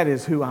says, that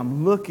is who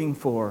I'm looking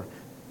for.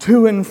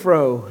 To and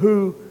fro.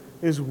 Who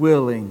is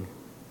willing?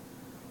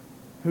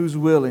 Who's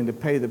willing to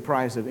pay the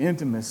price of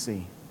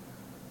intimacy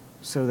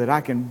so that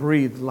I can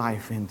breathe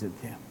life into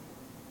them?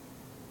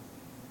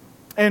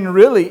 And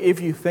really, if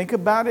you think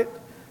about it,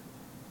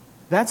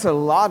 that's a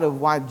lot of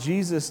why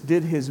Jesus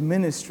did His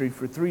ministry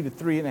for 3 to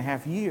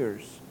 3.5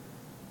 years.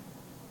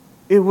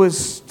 It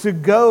was to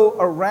go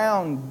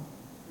around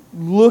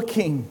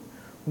looking,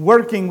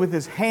 working with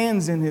His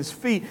hands and His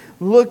feet,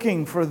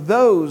 looking for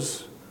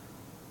those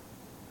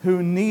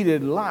who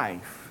needed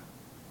life.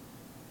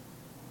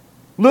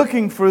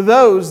 Looking for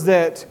those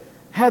that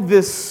had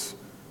this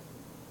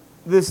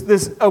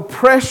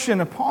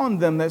oppression upon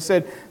them that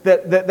said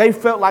that they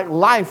felt like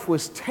life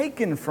was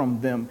taken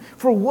from them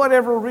for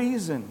whatever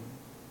reason.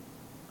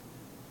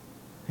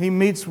 He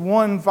meets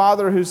one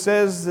father who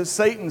says that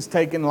Satan's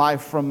taken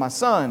life from my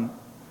son.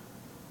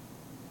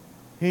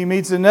 He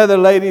meets another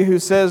lady who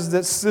says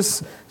that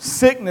this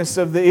sickness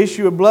of the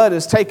issue of blood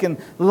has taken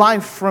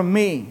life from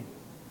me.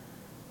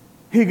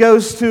 He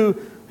gets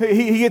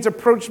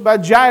approached by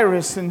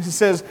Jairus and he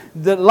says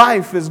that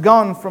life is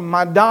gone from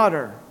my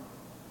daughter.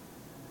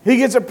 He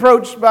gets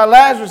approached by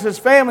Lazarus, his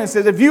family, and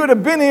says, if you would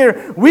have been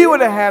here, we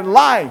would have had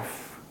life.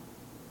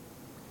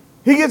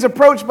 He gets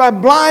approached by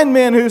blind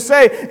men who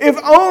say, if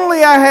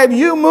only I had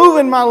you move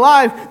in my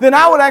life, then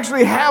I would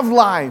actually have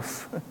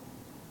life.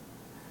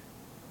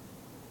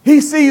 He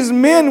sees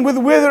men with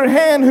withered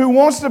hand who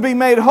wants to be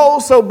made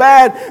whole so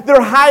bad, they're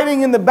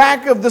hiding in the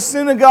back of the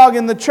synagogue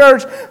in the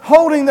church,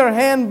 holding their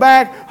hand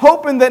back,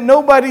 hoping that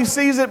nobody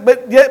sees it,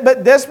 but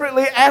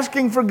desperately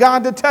asking for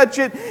God to touch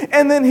it.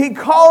 And then He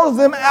calls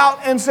them out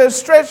and says,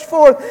 stretch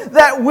forth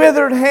that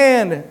withered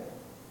hand.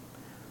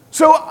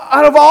 So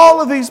out of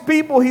all of these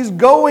people He's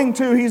going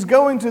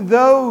to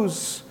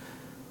those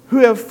who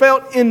have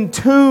felt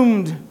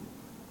entombed.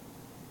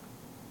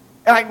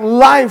 Like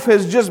life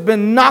has just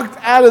been knocked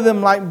out of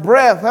them like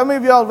breath. How many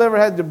of y'all have ever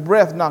had the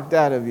breath knocked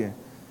out of you?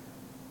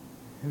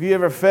 Have you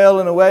ever fell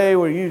in a way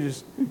where you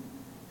just,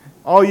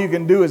 all you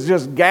can do is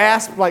just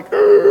gasp like,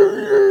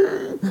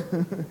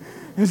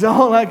 it's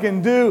all I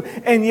can do.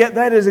 And yet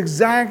that is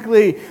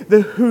exactly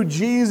who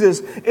Jesus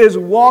is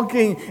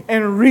walking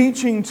and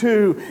reaching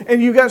to.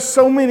 And you got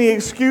so many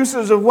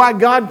excuses of why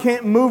God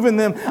can't move in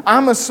them.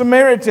 I'm a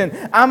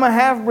Samaritan. I'm a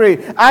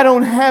half-breed. I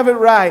don't have it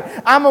right.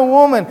 I'm a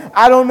woman.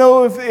 I don't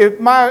know if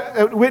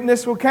my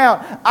witness will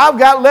count. I've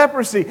got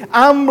leprosy.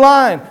 I'm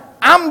blind.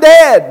 I'm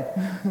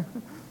dead.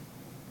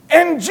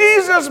 And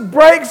Jesus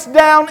breaks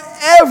down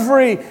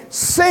every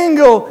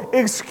single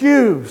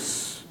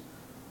excuse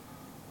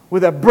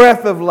with a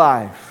breath of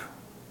life.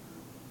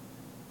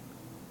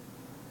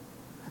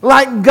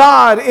 Like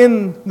God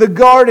in the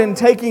garden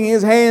taking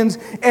His hands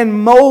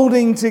and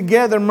molding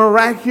together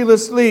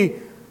miraculously,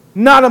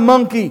 not a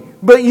monkey,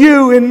 but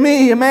you and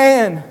me, a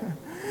man.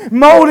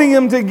 Molding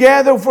them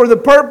together for the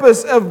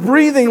purpose of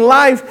breathing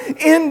life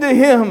into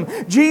Him.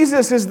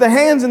 Jesus is the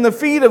hands and the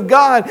feet of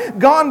God,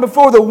 gone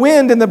before the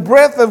wind and the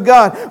breath of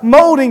God,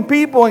 molding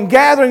people and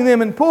gathering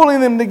them and pulling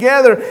them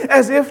together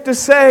as if to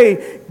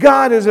say,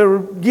 God is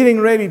getting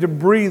ready to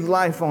breathe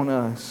life on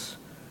us.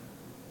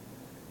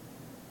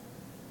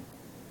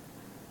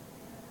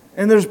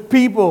 And there's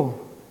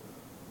people,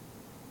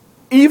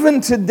 even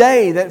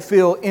today, that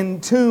feel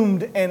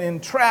entombed and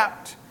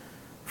entrapped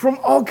from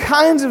all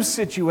kinds of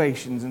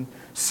situations and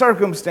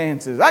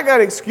circumstances. I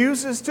got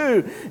excuses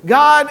too.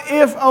 God,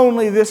 if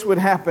only this would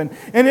happen.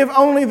 And if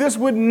only this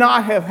would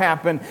not have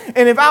happened.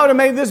 And if I would have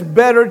made this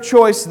better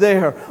choice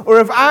there.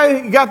 Or if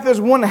I got this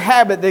one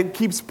habit that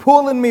keeps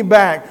pulling me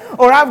back.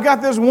 Or I've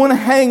got this one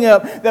hang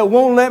up that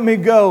won't let me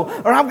go.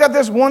 Or I've got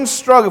this one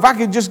struggle. If I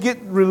could just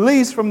get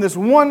released from this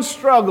one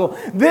struggle,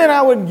 then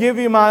I would give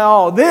you my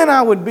all. Then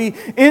I would be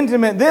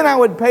intimate. Then I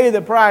would pay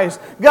the price.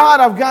 God,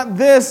 I've got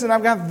this and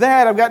I've got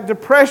that. I've got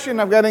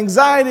depression. I've got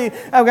anxiety.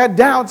 I've got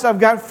doubts.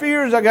 I've got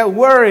fears, I got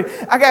worry,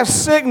 I got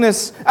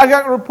sickness, I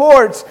got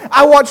reports,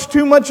 I watch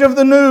too much of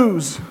the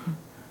news.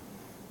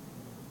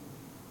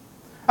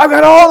 I've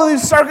got all of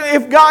these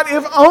circumstances.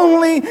 If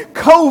only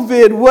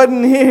COVID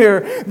wasn't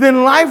here,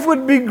 then life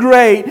would be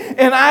great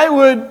and I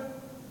would,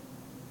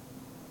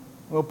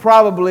 well,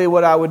 probably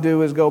what I would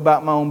do is go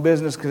about my own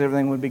business because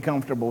everything would be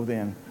comfortable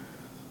then.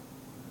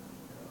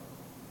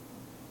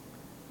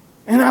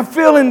 And I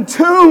feel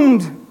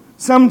entombed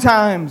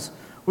sometimes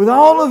with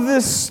all of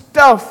this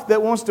stuff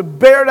that wants to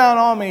bear down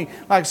on me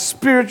like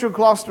spiritual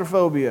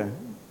claustrophobia.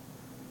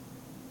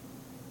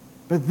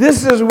 But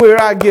this is where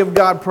I give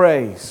God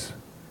praise.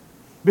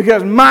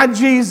 Because my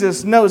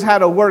Jesus knows how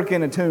to work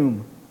in a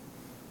tomb.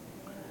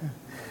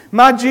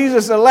 My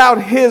Jesus allowed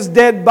His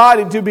dead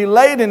body to be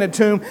laid in a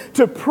tomb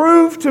to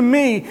prove to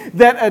me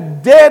that a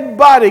dead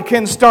body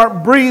can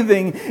start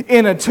breathing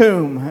in a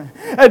tomb.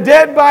 A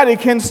dead body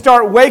can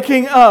start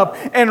waking up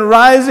and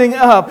rising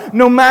up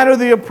no matter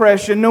the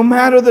oppression, no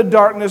matter the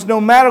darkness,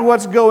 no matter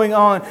what's going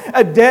on.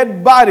 A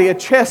dead body, a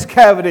chest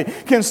cavity,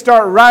 can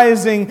start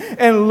rising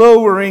and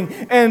lowering,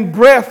 and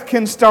breath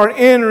can start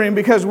entering,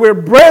 because where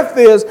breath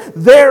is,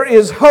 there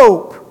is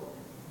hope.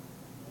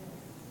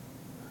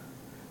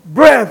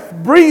 Breath,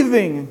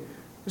 breathing,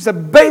 it's a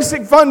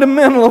basic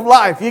fundamental of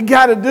life. You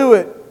got to do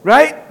it,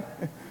 right?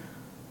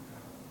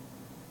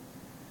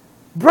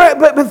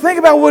 But think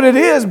about what it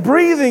is.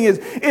 Breathing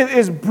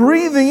is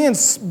breathing in,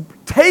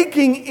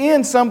 taking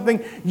in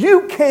something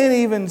you can't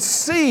even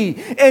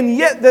see. And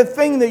yet the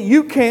thing that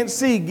you can't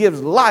see gives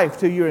life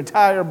to your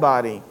entire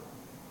body.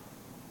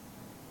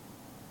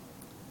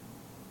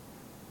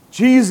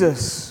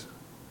 Jesus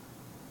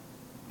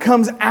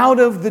comes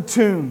out of the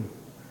tomb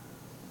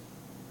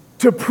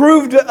to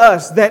prove to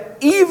us that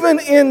even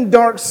in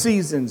dark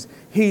seasons,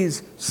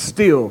 He's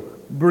still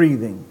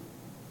breathing.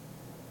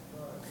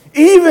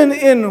 Even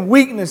in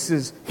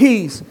weaknesses,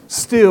 He's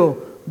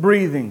still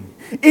breathing.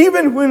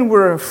 Even when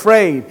we're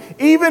afraid,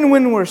 even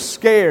when we're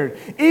scared,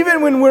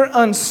 even when we're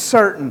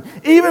uncertain,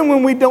 even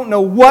when we don't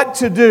know what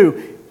to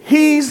do,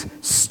 He's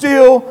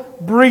still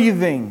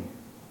breathing.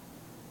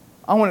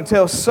 I want to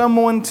tell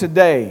someone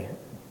today,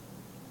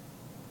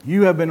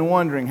 you have been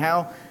wondering,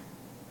 how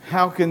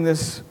can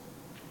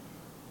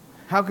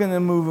the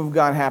move of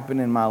God happen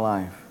in my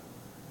life?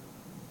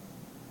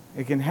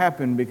 It can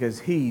happen because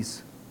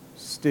He's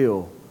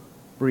still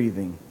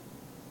breathing.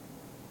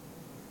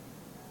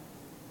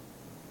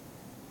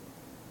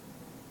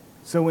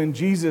 So when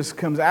Jesus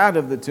comes out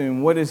of the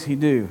tomb, what does He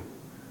do?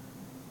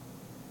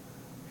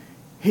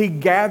 He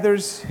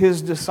gathers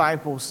His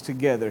disciples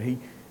together.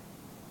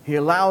 He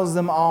allows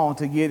them all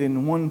to get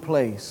in one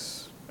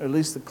place, or at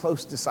least the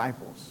close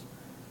disciples.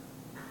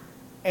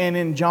 And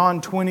in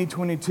John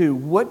 20:22,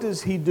 what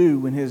does He do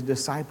when His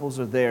disciples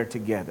are there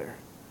together?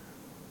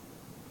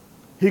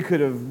 He could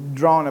have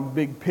drawn a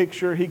big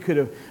picture. He could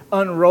have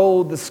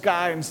unrolled the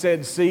sky and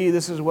said, see,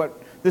 this is what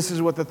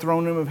the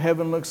throne room of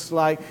heaven looks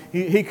like.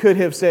 He could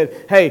have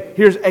said, hey,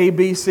 here's A,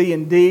 B, C,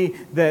 and D.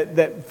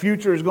 That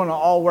future is going to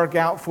all work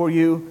out for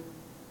you.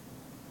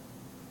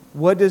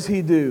 What does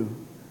He do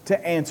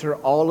to answer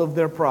all of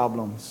their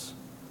problems?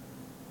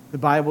 The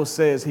Bible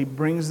says He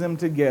brings them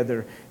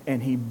together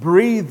and He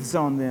breathes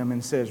on them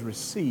and says,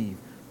 receive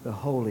the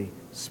Holy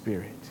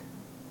Spirit.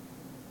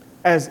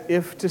 As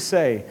if to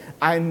say,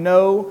 I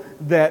know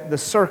that the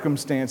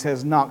circumstance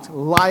has knocked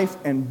life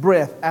and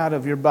breath out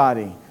of your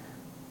body,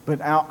 but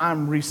now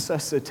I'm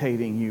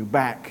resuscitating you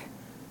back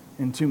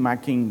into my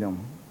kingdom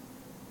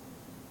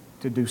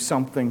to do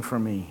something for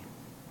me.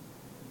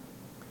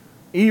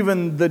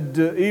 Even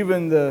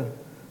the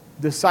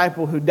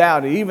disciple who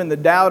doubted, even the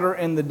doubter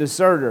and the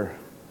deserter,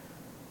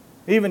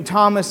 even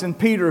Thomas and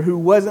Peter, who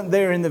wasn't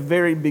there in the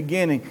very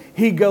beginning,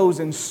 He goes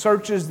and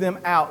searches them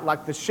out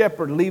like the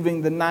shepherd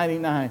leaving the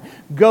 99,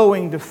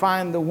 going to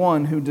find the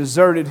one who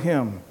deserted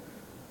him.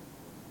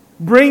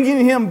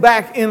 Bringing him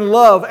back in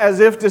love,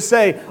 as if to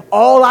say,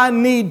 all I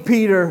need,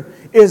 Peter,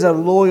 is a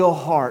loyal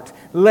heart.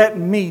 Let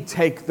me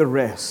take the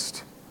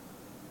rest.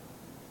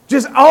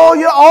 Just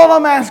all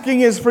I'm asking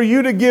is for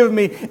you to give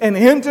me an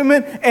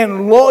intimate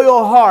and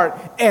loyal heart,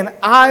 and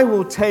I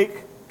will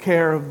take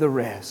care of the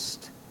rest.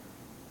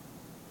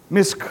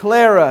 Miss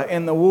Clara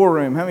in the War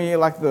Room. How many of you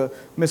like the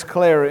Miss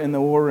Clara in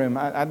the War Room?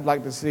 I'd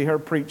like to see her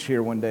preach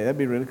here one day. That'd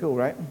be really cool,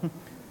 right?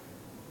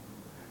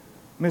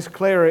 Miss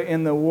Clara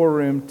in the War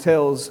Room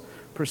tells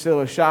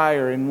Priscilla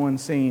Shire in one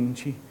scene,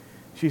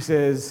 she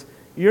says,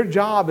 your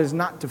job is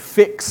not to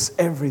fix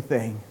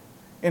everything.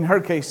 In her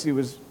case, she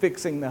was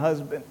fixing the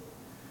husband.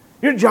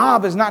 Your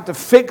job is not to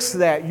fix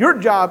that. Your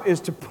job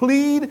is to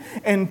plead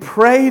and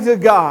pray to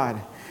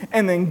God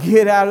and then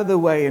get out of the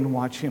way and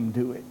watch Him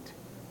do it.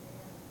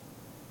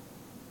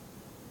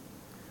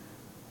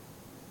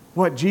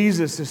 What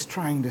Jesus is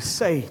trying to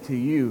say to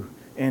you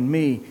and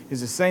me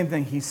is the same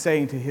thing He's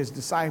saying to His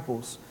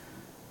disciples.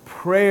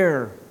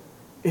 Prayer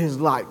is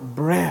like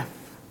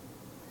breath.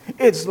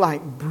 It's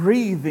like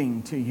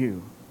breathing to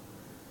you.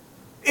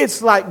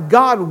 It's like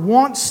God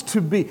wants to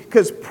be,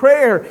 because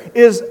prayer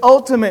is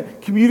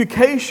ultimate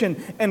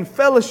communication and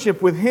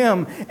fellowship with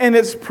Him. And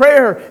it's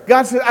prayer.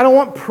 God says, I don't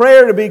want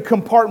prayer to be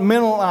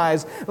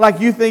compartmentalized like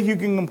you think you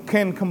can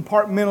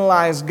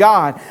compartmentalize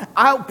God.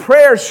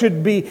 Prayer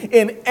should be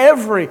in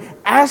every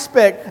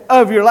aspect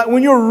of your life.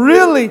 When you're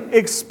really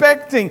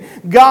expecting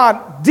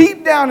God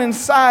deep down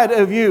inside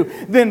of you,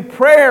 then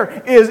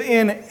prayer is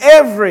in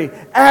every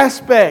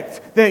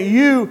aspect that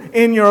you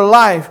in your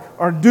life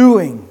are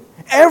doing.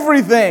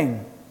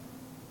 Everything.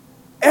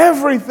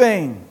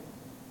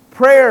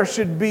 Prayer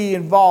should be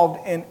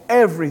involved in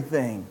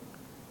everything.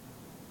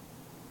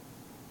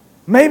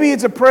 Maybe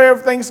it's a prayer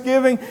of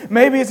thanksgiving.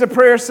 Maybe it's a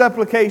prayer of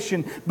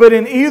supplication. But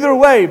in either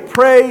way,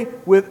 pray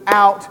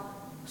without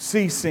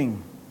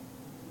ceasing.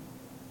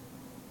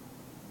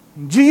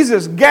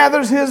 Jesus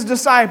gathers His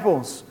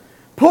disciples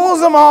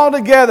Pulls them all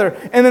together.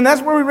 And then that's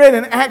where we read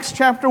in Acts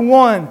chapter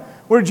 1,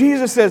 where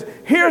Jesus says,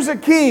 here's a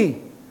key.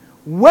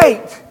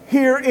 Wait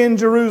here in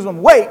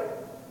Jerusalem.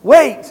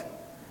 Wait.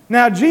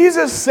 Now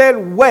Jesus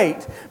said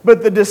wait,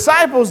 but the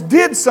disciples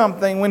did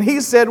something when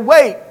He said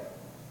wait.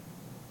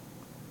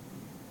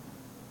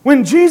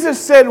 When Jesus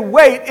said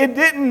wait, it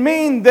didn't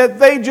mean that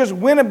they just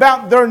went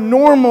about their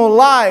normal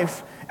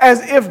life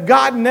as if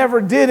God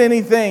never did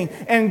anything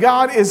and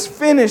God is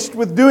finished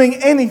with doing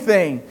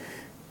anything.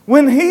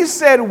 When He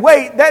said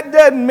wait, that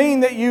doesn't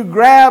mean that you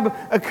grab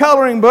a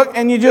coloring book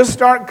and you just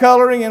start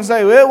coloring and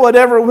say, well,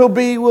 whatever will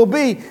be, will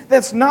be.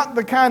 That's not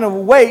the kind of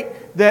wait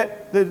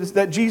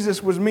that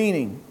Jesus was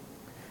meaning.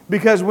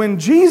 Because when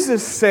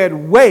Jesus said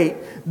wait,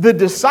 the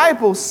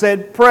disciples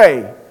said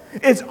pray.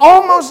 It's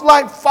almost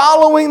like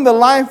following the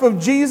life of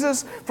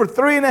Jesus for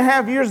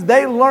 3.5 years.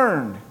 They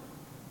learned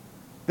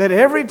that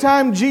every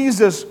time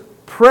Jesus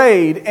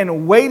prayed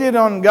and waited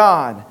on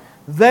God,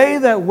 they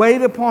that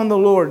wait upon the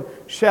Lord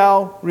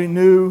shall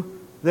renew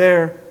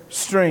their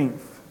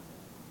strength.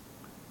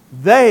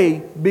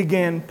 They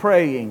began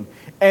praying.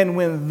 And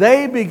when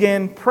they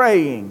began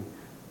praying,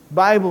 the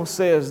Bible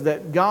says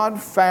that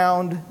God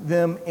found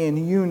them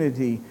in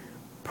unity,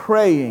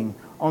 praying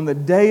on the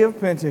day of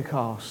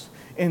Pentecost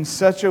in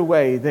such a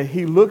way that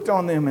He looked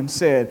on them and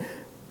said,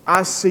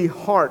 I see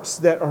hearts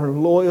that are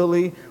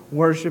loyally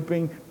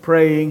worshiping,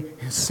 praying,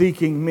 and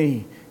seeking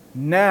Me.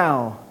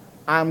 Now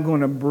I'm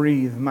going to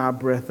breathe my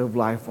breath of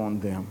life on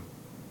them.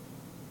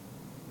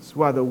 That's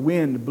why the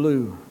wind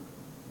blew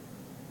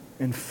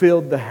and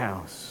filled the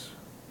house.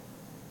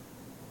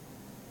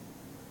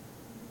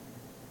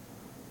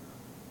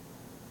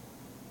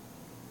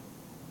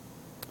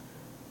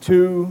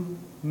 Too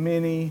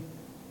many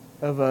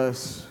of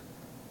us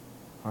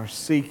are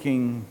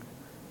seeking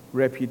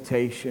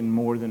reputation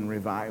more than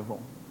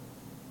revival.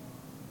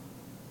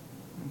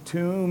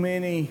 Too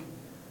many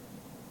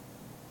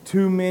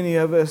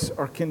of us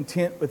are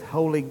content with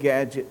holy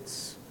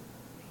gadgets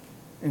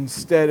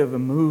instead of a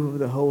move of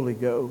the Holy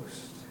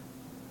Ghost.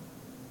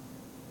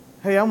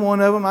 Hey, I'm one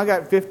of them. I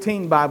got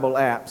 15 Bible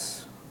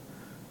apps.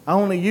 I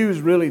only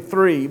use really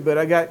 3, but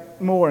I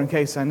got more in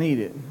case I need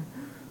it.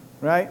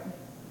 Right?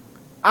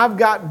 I've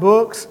got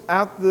books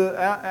I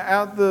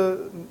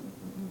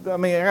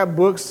got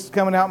books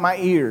coming out my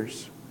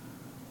ears.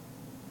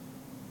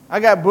 I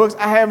got books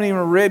I haven't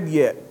even read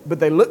yet, but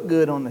they look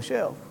good on the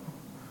shelf.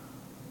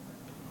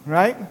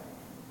 Right?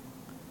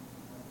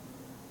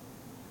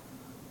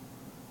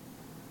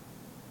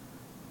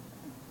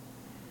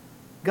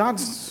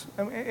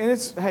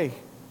 Hey,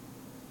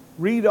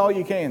 read all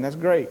you can. That's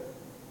great.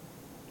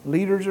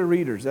 Leaders are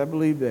readers. I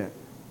believe that.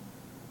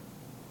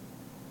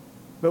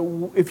 But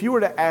if you were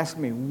to ask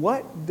me,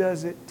 what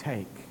does it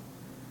take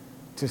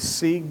to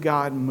see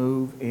God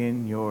move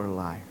in your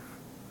life?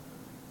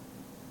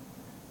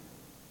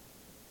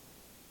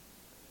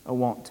 I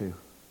want to.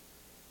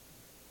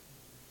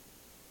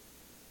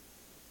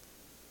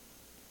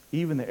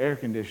 Even the air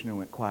conditioner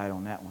went quiet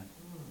on that one.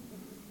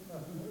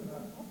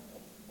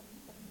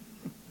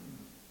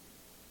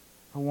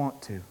 I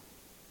want to.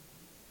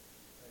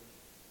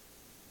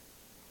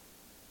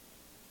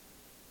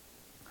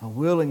 A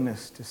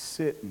willingness to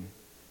sit in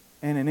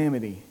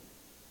anonymity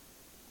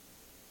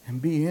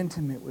and be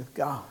intimate with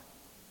God.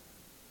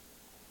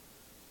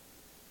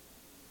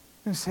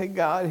 And say,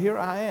 God, here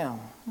I am.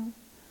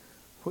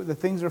 Whether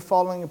things are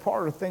falling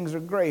apart or things are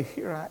great,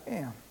 here I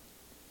am.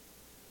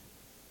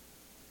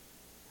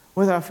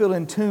 Whether I feel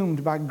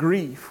entombed by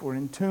grief or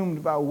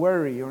entombed by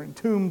worry or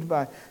entombed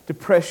by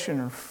depression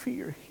or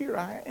fear, here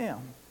I am.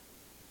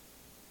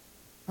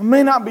 I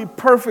may not be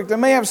perfect, I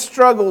may have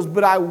struggles,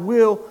 but I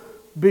will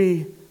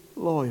be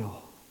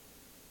loyal.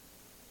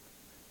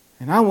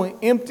 And I will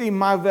empty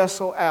my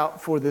vessel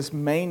out for this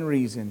main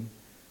reason,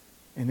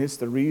 and it's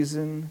the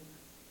reason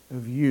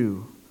of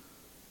you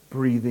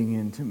breathing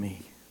into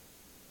me.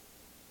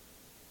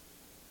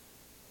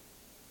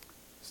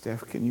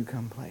 Steph, can you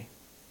come play?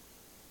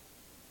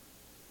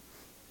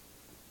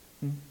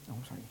 Oh,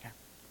 sorry, yeah.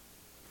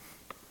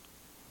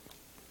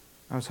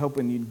 I was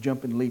hoping you'd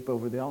jump and leap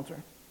over the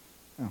altar.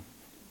 Oh.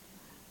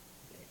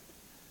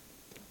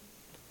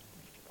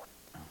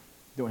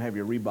 Don't have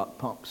your Reebok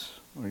pumps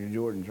or your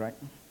Jordans, right?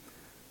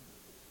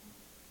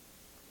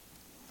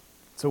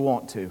 It's a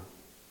want to.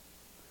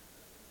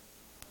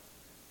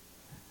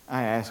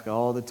 I ask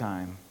all the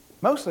time,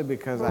 mostly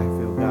because I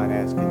feel God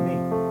asking me.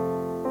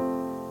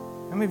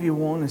 How many of you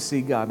want to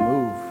see God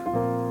move?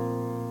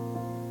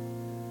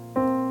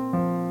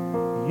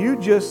 You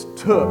just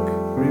took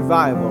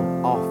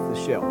revival off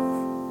the shelf.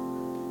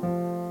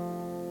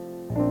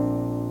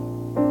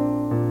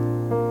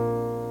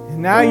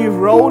 And now you've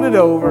rolled it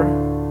over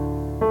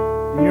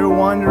and you're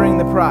wondering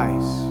the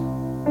price.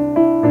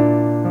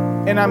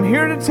 And I'm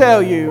here to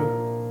tell you,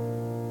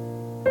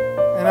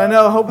 and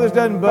I hope this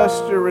doesn't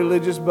bust your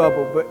religious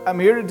bubble, but I'm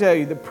here to tell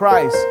you the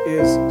price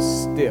is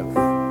stiff.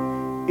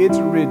 It's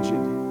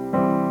rigid.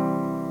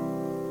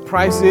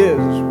 Price is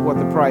what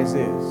the price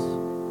is.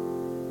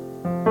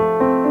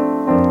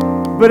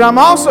 But I'm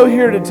also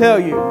here to tell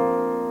you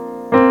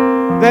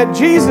that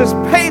Jesus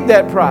paid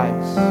that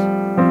price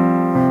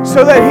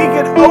so that He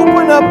could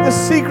open up the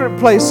secret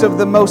place of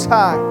the Most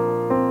High,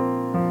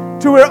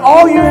 to where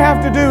all you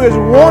have to do is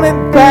want it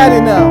bad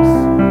enough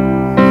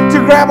to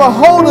grab a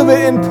hold of it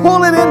and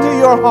pull it into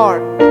your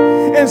heart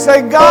and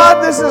say,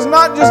 God, this is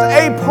not just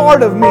a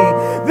part of me.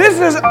 This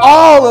is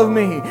all of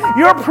me.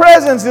 Your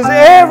presence is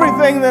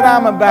everything that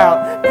I'm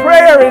about.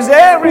 Prayer is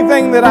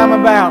everything that I'm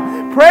about.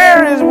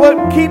 Prayer is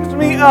what keeps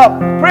me up.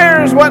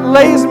 Prayer is what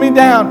lays me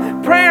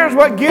down. Prayer is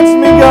what gets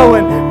me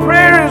going.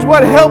 Prayer is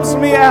what helps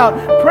me out.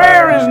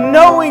 Prayer is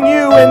knowing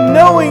you, and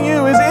knowing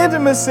you is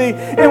intimacy.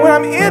 And when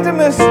I'm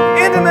intimate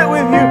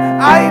with you,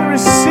 I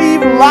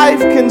receive life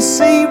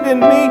conceived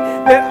in me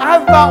that I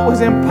thought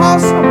was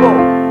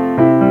impossible.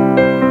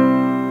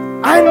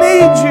 I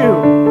need you.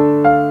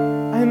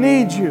 I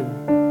need you.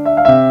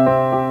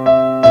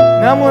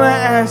 Now I'm going to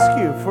ask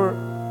you, for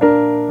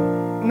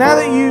now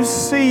that you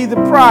see the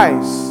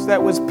price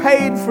that was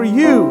paid for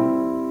you,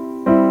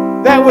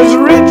 that was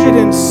rigid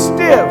and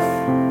stiff,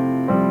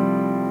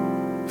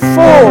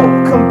 full,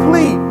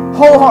 complete,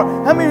 whole heart.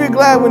 How many of you are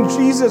glad when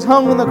Jesus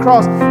hung on the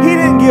cross, He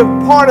didn't give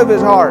part of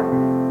His heart?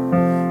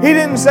 He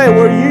didn't say,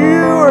 well,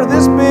 you are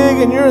this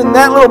big and you're in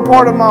that little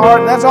part of my heart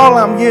and that's all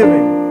I'm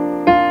giving.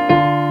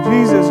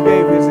 Jesus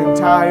gave His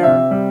entire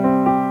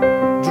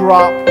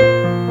drop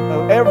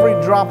of every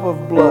drop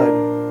of blood.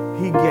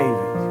 He gave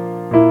it.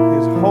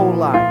 His whole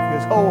life,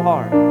 His whole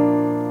heart.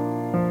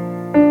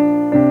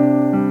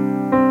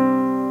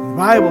 The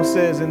Bible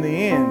says in the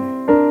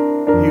end,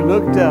 He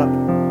looked up.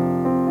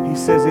 He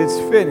says, it's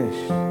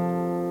finished.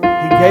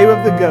 He gave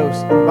up the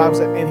ghost. And the Bible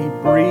said, and He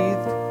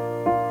breathed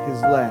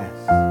His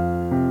last.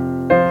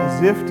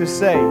 As if to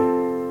say,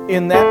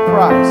 in that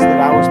price that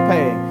I was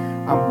paying,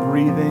 I'm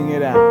breathing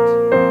it out.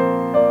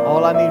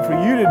 All I need for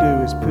you to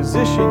do is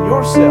position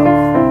yourself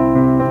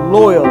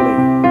loyally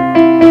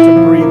to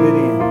breathe it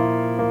in.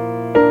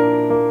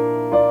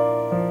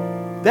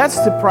 That's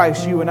the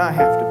price you and I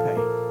have to pay.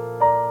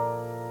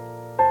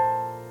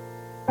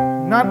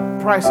 Not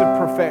price of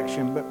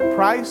perfection, but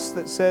price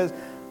that says,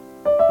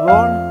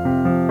 Lord,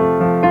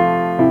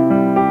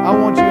 I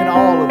want you in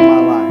all of my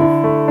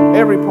life.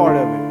 Every part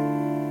of it.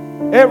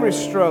 Every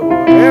struggle,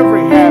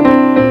 every habit.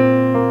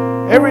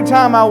 Every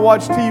time I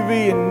watch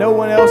TV and no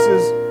one else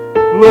is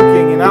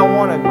looking and I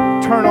want to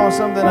turn on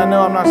something I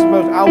know I'm not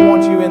supposed to, I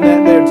want you in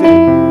that there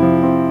too.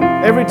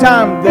 Every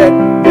time that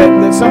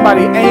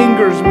somebody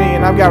angers me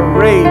and I've got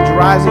rage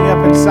rising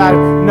up inside,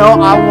 no,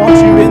 I want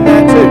you in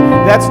that too.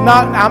 That's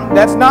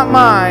not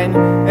mine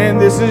and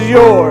this is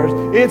yours.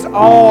 It's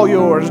all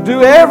yours.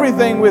 Do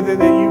everything with it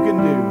that you can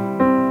do.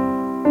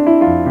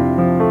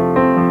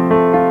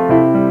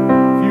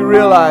 If you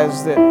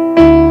realize that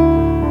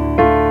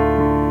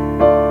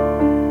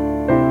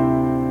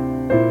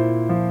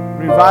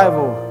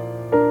revival,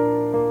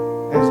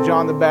 as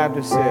John the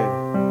Baptist said,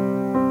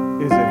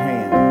 is at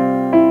hand.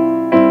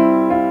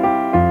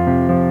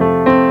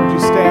 Would you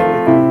stand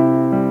with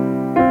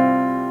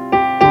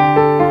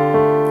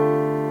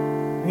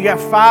me? You got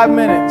 5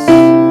 minutes,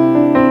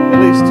 at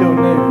least till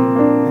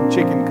noon, and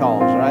chicken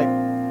calls, right?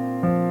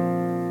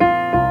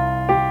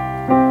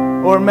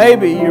 Or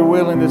maybe you're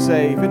willing to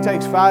say, if it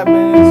takes 5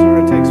 minutes or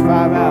it takes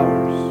 5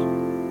 hours,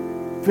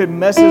 if it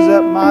messes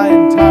up my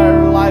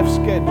entire life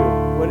schedule,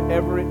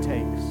 whatever it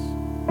takes,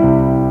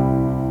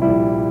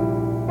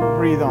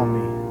 breathe on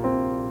me.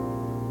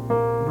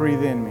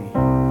 Breathe in me.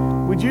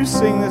 Would you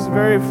sing this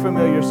very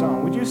familiar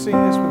song? Would you sing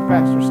this with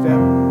Pastor Steph?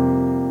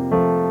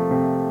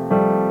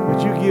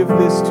 Would you give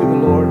this to the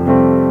Lord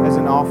as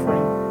an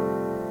offering?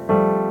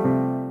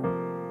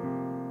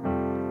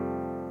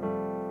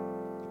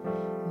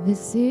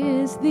 This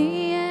is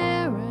the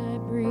air I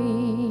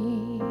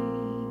breathe.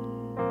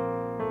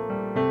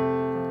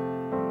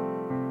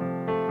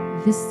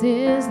 This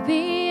is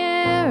the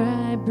air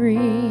I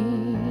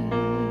breathe.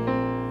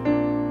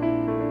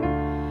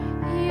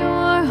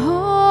 Your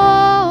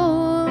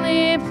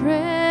holy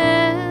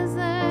presence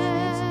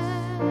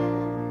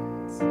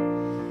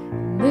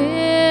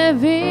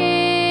living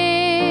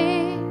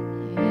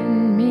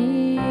in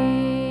me.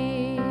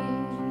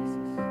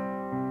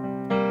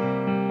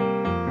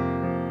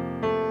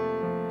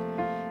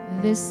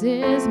 This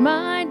is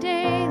my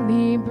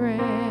daily bread.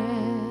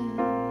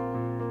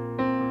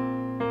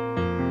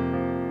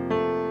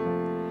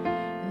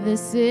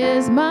 This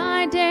is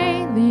my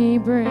daily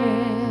bread.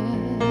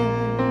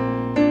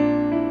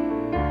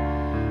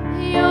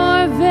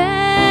 Your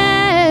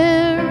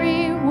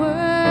very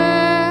word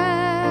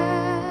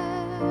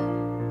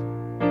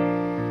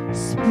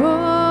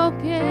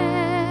spoken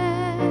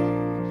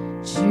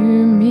to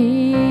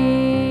me.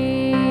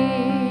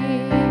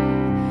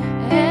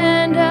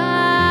 And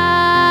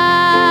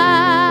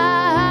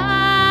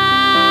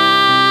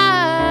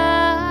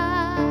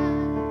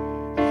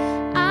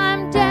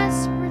I'm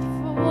desperate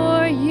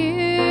for you.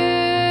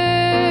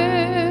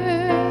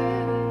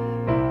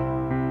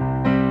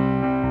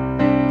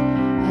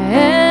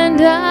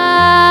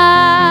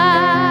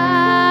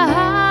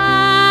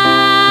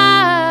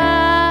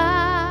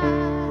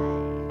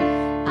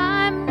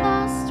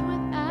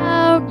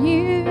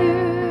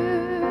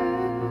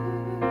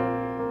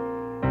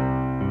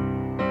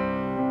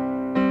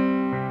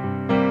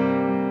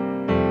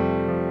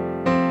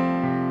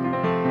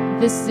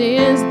 This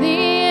is the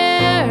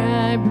air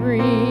I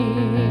breathe.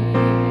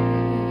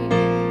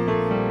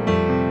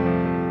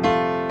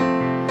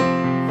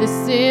 This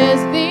is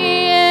the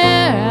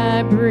air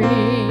I breathe.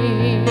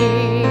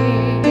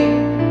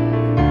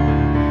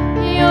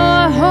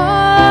 Your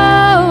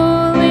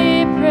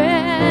holy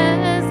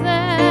presence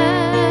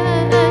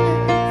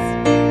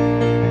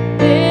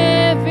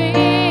living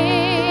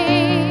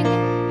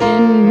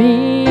in me.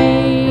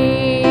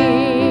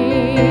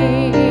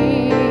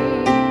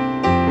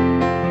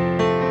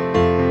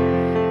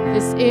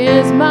 This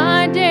is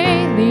my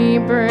daily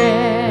bread.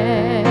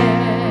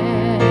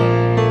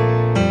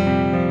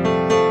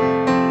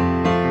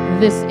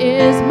 This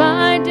is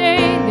my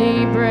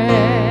daily bread.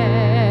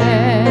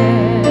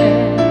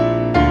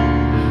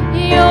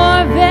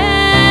 Your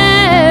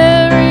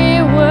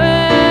very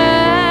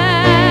word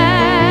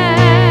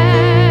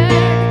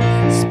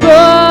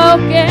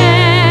spoken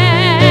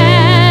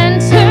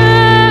to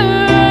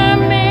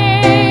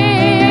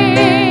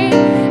me,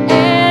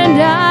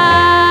 and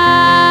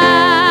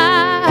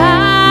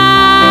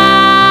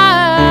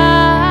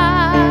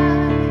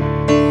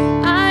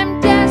I'm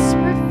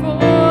desperate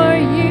for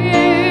you.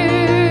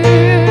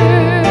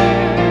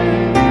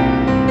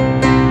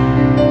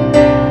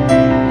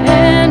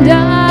 And I'm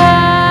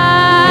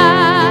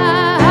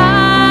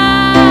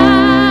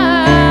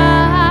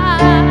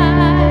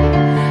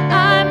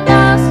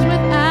lost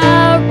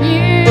without you.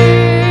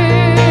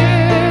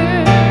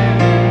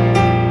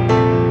 And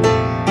I'm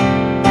desperate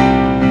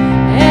for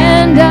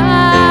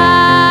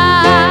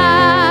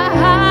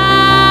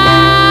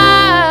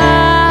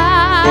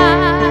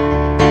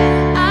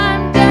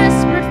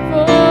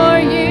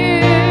you.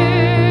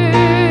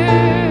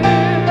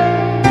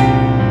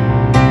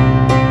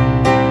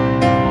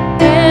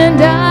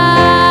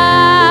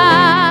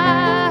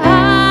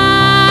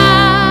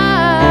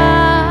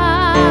 And I'm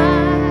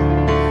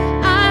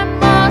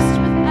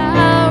lost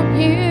without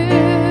you.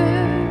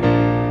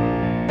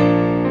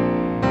 And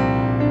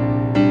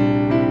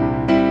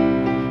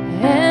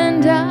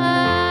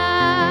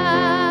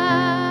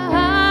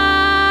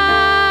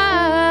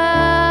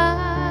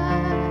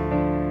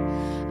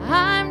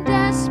I'm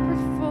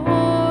desperate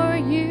for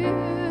you.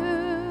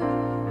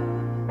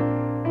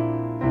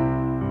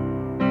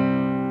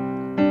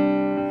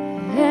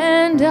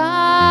 And I'm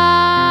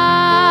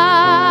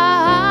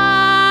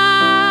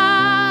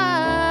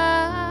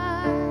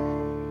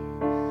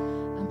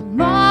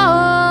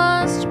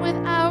lost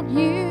without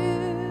you.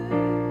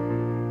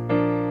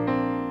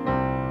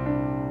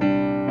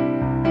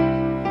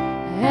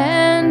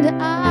 And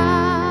I'm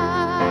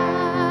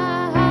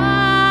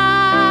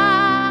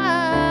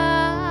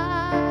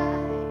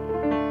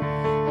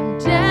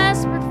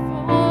desperate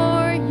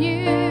for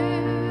you.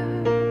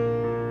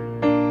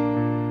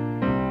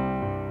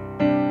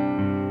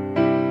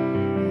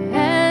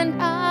 And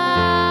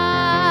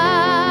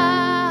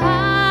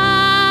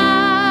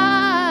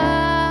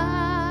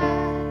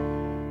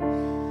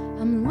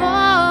I'm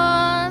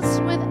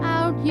lost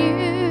without you.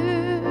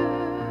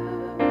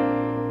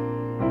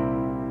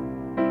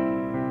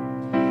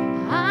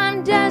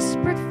 I'm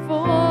desperate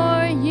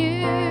for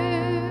you.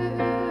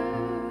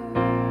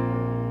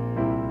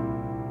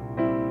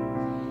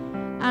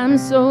 I'm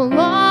so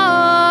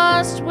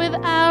lost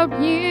without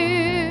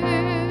you.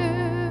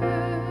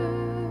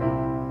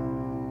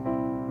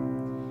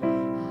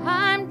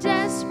 I'm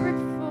desperate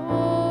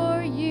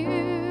for you.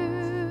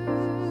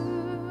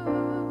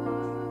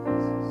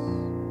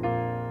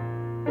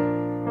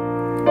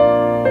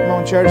 Come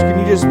on, church, can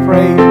you just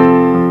pray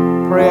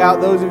out,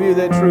 those of you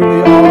that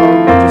truly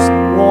are just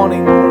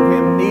wanting more of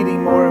Him,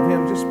 needing more of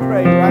Him? Just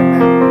pray right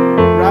now,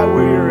 right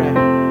where you're at.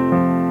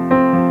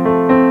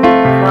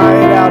 Cry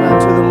it out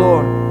unto the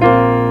Lord.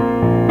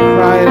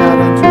 Cry it out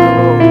unto the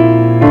Lord.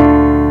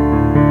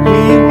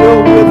 He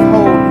will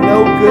withhold no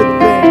good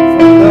thing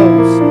from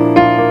those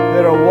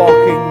that are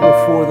walking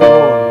before the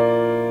Lord.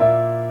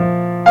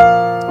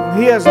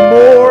 He has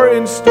more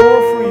in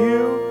store for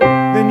you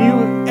than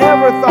you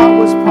ever thought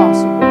was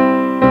possible.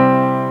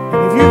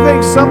 If you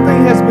think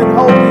something has been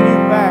holding you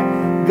back,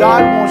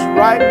 God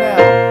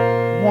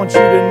wants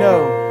you to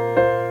know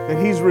that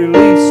He's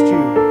released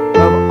you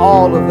of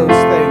all of those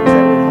things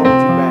that would hold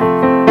you back.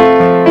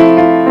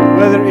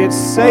 Whether it's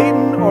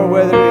Satan or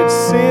whether it's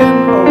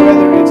sin or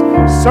whether it's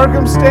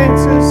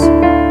circumstances,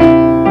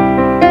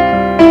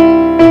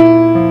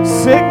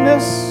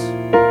 sickness,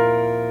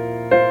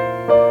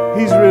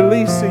 He's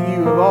releasing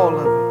you of all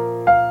of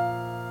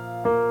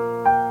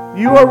it.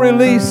 You are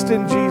released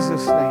in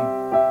Jesus' name.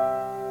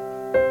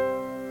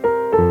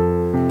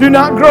 Do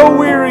not grow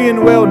weary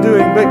in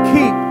well-doing, but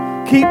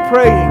keep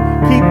praying,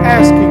 keep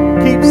asking,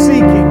 keep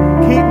seeking,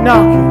 keep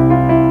knocking.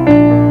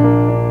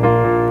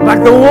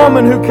 Like the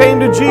woman who came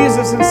to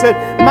Jesus and said,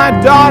 "My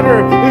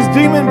daughter is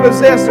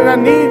demon-possessed and I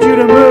need you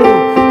to move."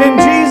 And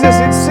Jesus,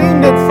 it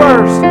seemed at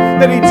first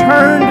that He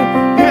turned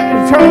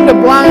a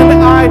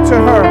blind eye to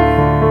her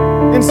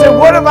and said,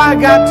 "What have I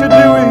got to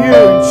do with you?"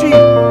 And she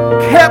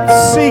kept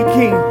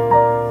seeking.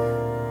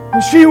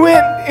 And she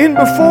went in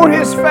before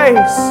His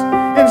face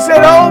and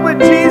said, "Oh, but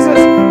Jesus,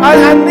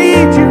 I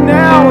need you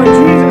now." And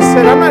Jesus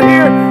said, I'm not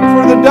here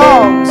for the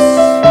dogs.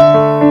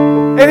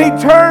 And he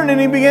turned and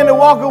he began to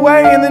walk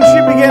away, and then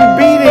she began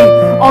beating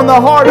on the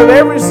heart of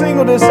every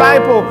single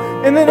disciple.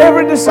 And then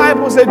every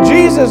disciple said,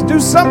 Jesus, do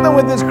something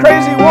with this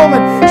crazy woman.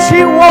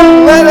 She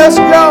won't let us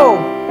go.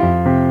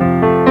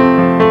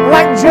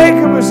 Like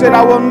Jacob who said,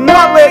 I will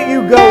not let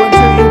you go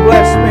until you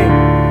bless me.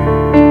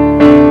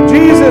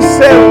 Jesus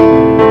said,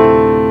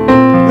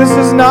 this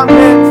is not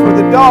meant for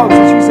the dogs.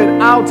 And she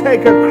said, I'll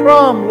take a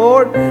crumb,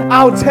 Lord.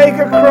 I'll take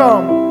a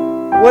crumb.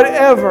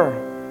 Whatever.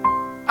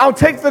 I'll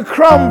take the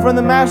crumb from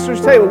the master's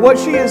table. What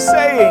she is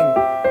saying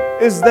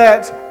is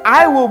that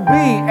I will be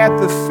at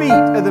the feet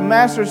of the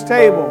master's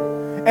table,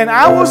 and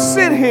I will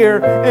sit here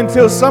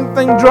until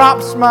something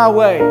drops my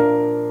way.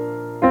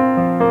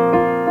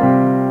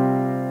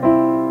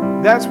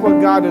 That's what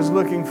God is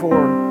looking for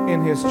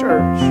in His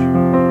church.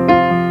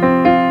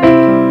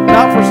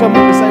 Not for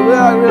someone to say,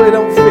 well, I really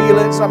don't feel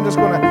it, so I'm just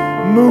going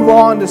to move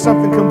on to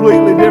something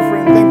completely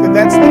different and think that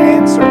that's the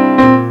answer.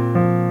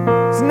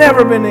 It's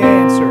never been the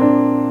answer.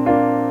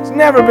 It's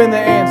never been the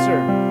answer.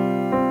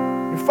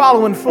 You're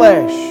following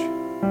flesh.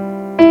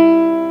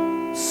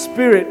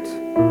 Spirit.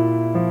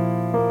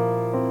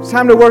 It's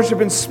time to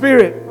worship in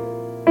spirit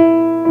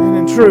and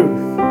in truth.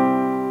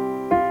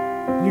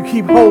 You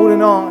keep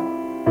holding on.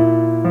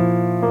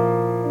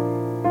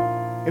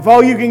 If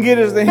all you can get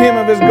is the hem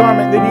of His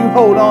garment, then you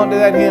hold on to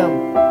that hem.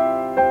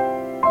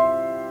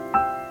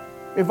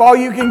 If all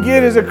you can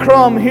get is a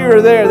crumb here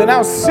or there, then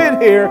I'll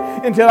sit here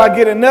until I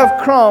get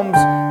enough crumbs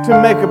to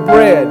make a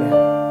bread.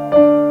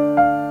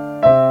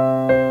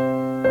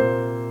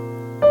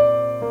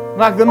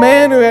 Like the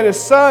man who had a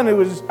son who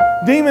was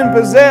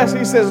demon-possessed,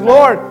 he says,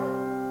 Lord,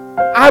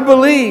 I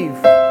believe,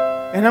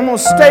 and I'm going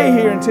to stay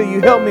here until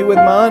you help me with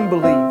my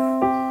unbelief.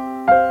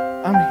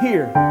 I'm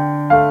here.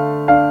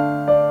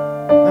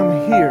 I'm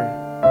here.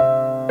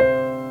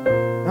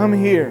 I'm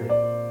here.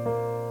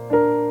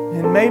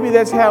 And maybe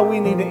that's how we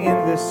need to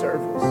end this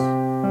service.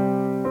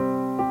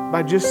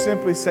 By just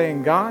simply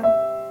saying, God,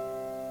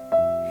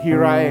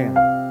 here I am.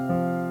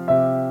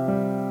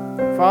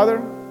 Father,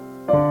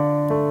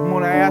 I'm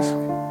going to ask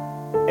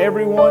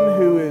everyone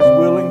who is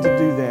willing to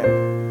do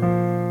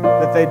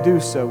that they do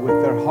so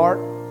with their heart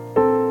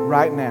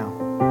right now.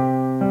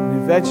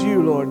 And if that's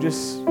you, Lord,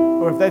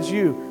 or if that's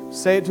you,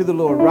 say it to the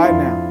Lord right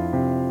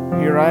now.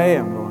 Here I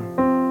am, Lord.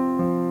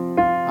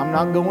 I'm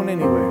not going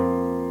anywhere.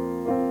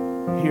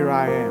 Here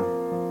I am.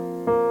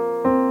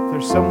 If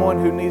there's someone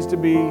who needs to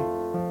be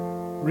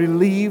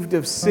relieved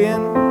of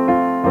sin,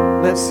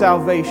 let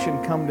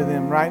salvation come to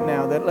them right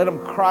now. Let them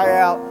cry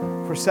out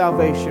for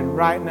salvation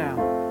right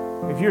now.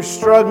 If you're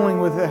struggling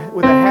with a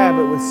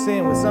habit, with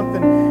sin, with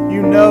something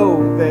you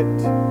know that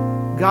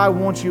God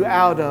wants you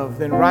out of,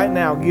 then right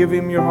now, give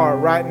Him your heart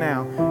right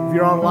now. If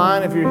you're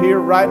online, if you're here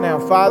right now,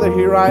 Father,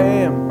 here I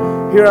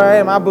am. Here I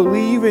am. I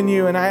believe in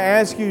You, and I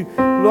ask You,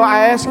 Lord,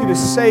 I ask You to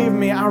save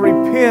me. I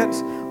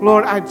repent.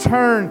 Lord, I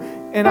turn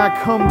and I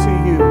come to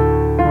You.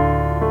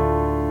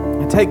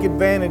 And take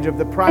advantage of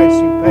the price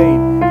You paid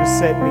to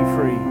set me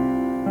free.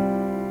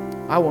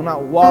 I will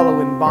not wallow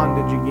in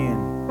bondage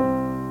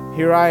again.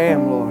 Here I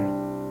am, Lord.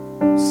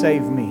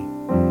 Save me.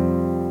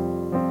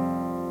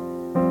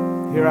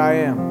 Here I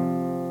am.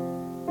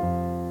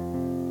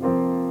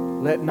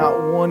 Let not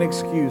one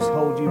excuse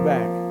hold you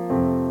back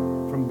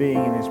from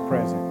being in His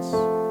presence.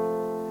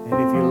 And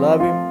if you love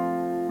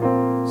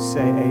Him,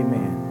 say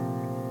amen.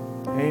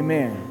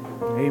 Amen.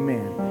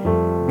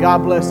 Amen.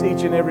 God bless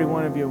each and every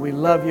one of you. We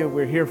love you.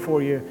 We're here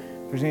for you.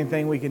 If there's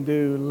anything we can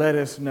do, let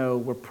us know.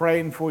 We're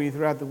praying for you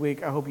throughout the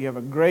week. I hope you have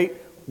a great,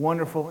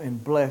 wonderful,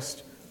 and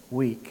blessed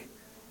week.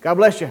 God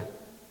bless you.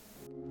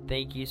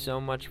 Thank you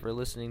so much for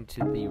listening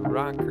to the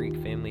Rock Creek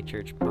Family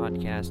Church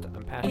podcast.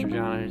 I'm Pastor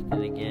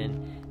Jonathan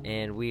again,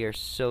 and we are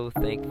so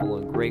thankful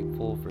and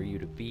grateful for you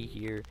to be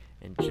here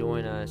and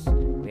join us.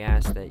 We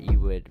ask that you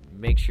would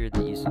make sure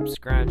that you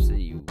subscribe so that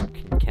you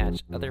can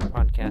catch other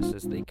podcasts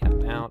as they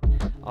come out.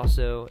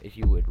 Also, if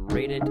you would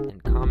rate it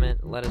and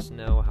comment, let us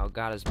know how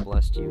God has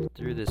blessed you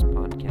through this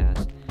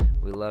podcast.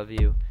 We love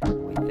you.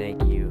 We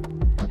thank you.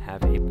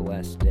 Have a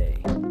blessed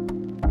day.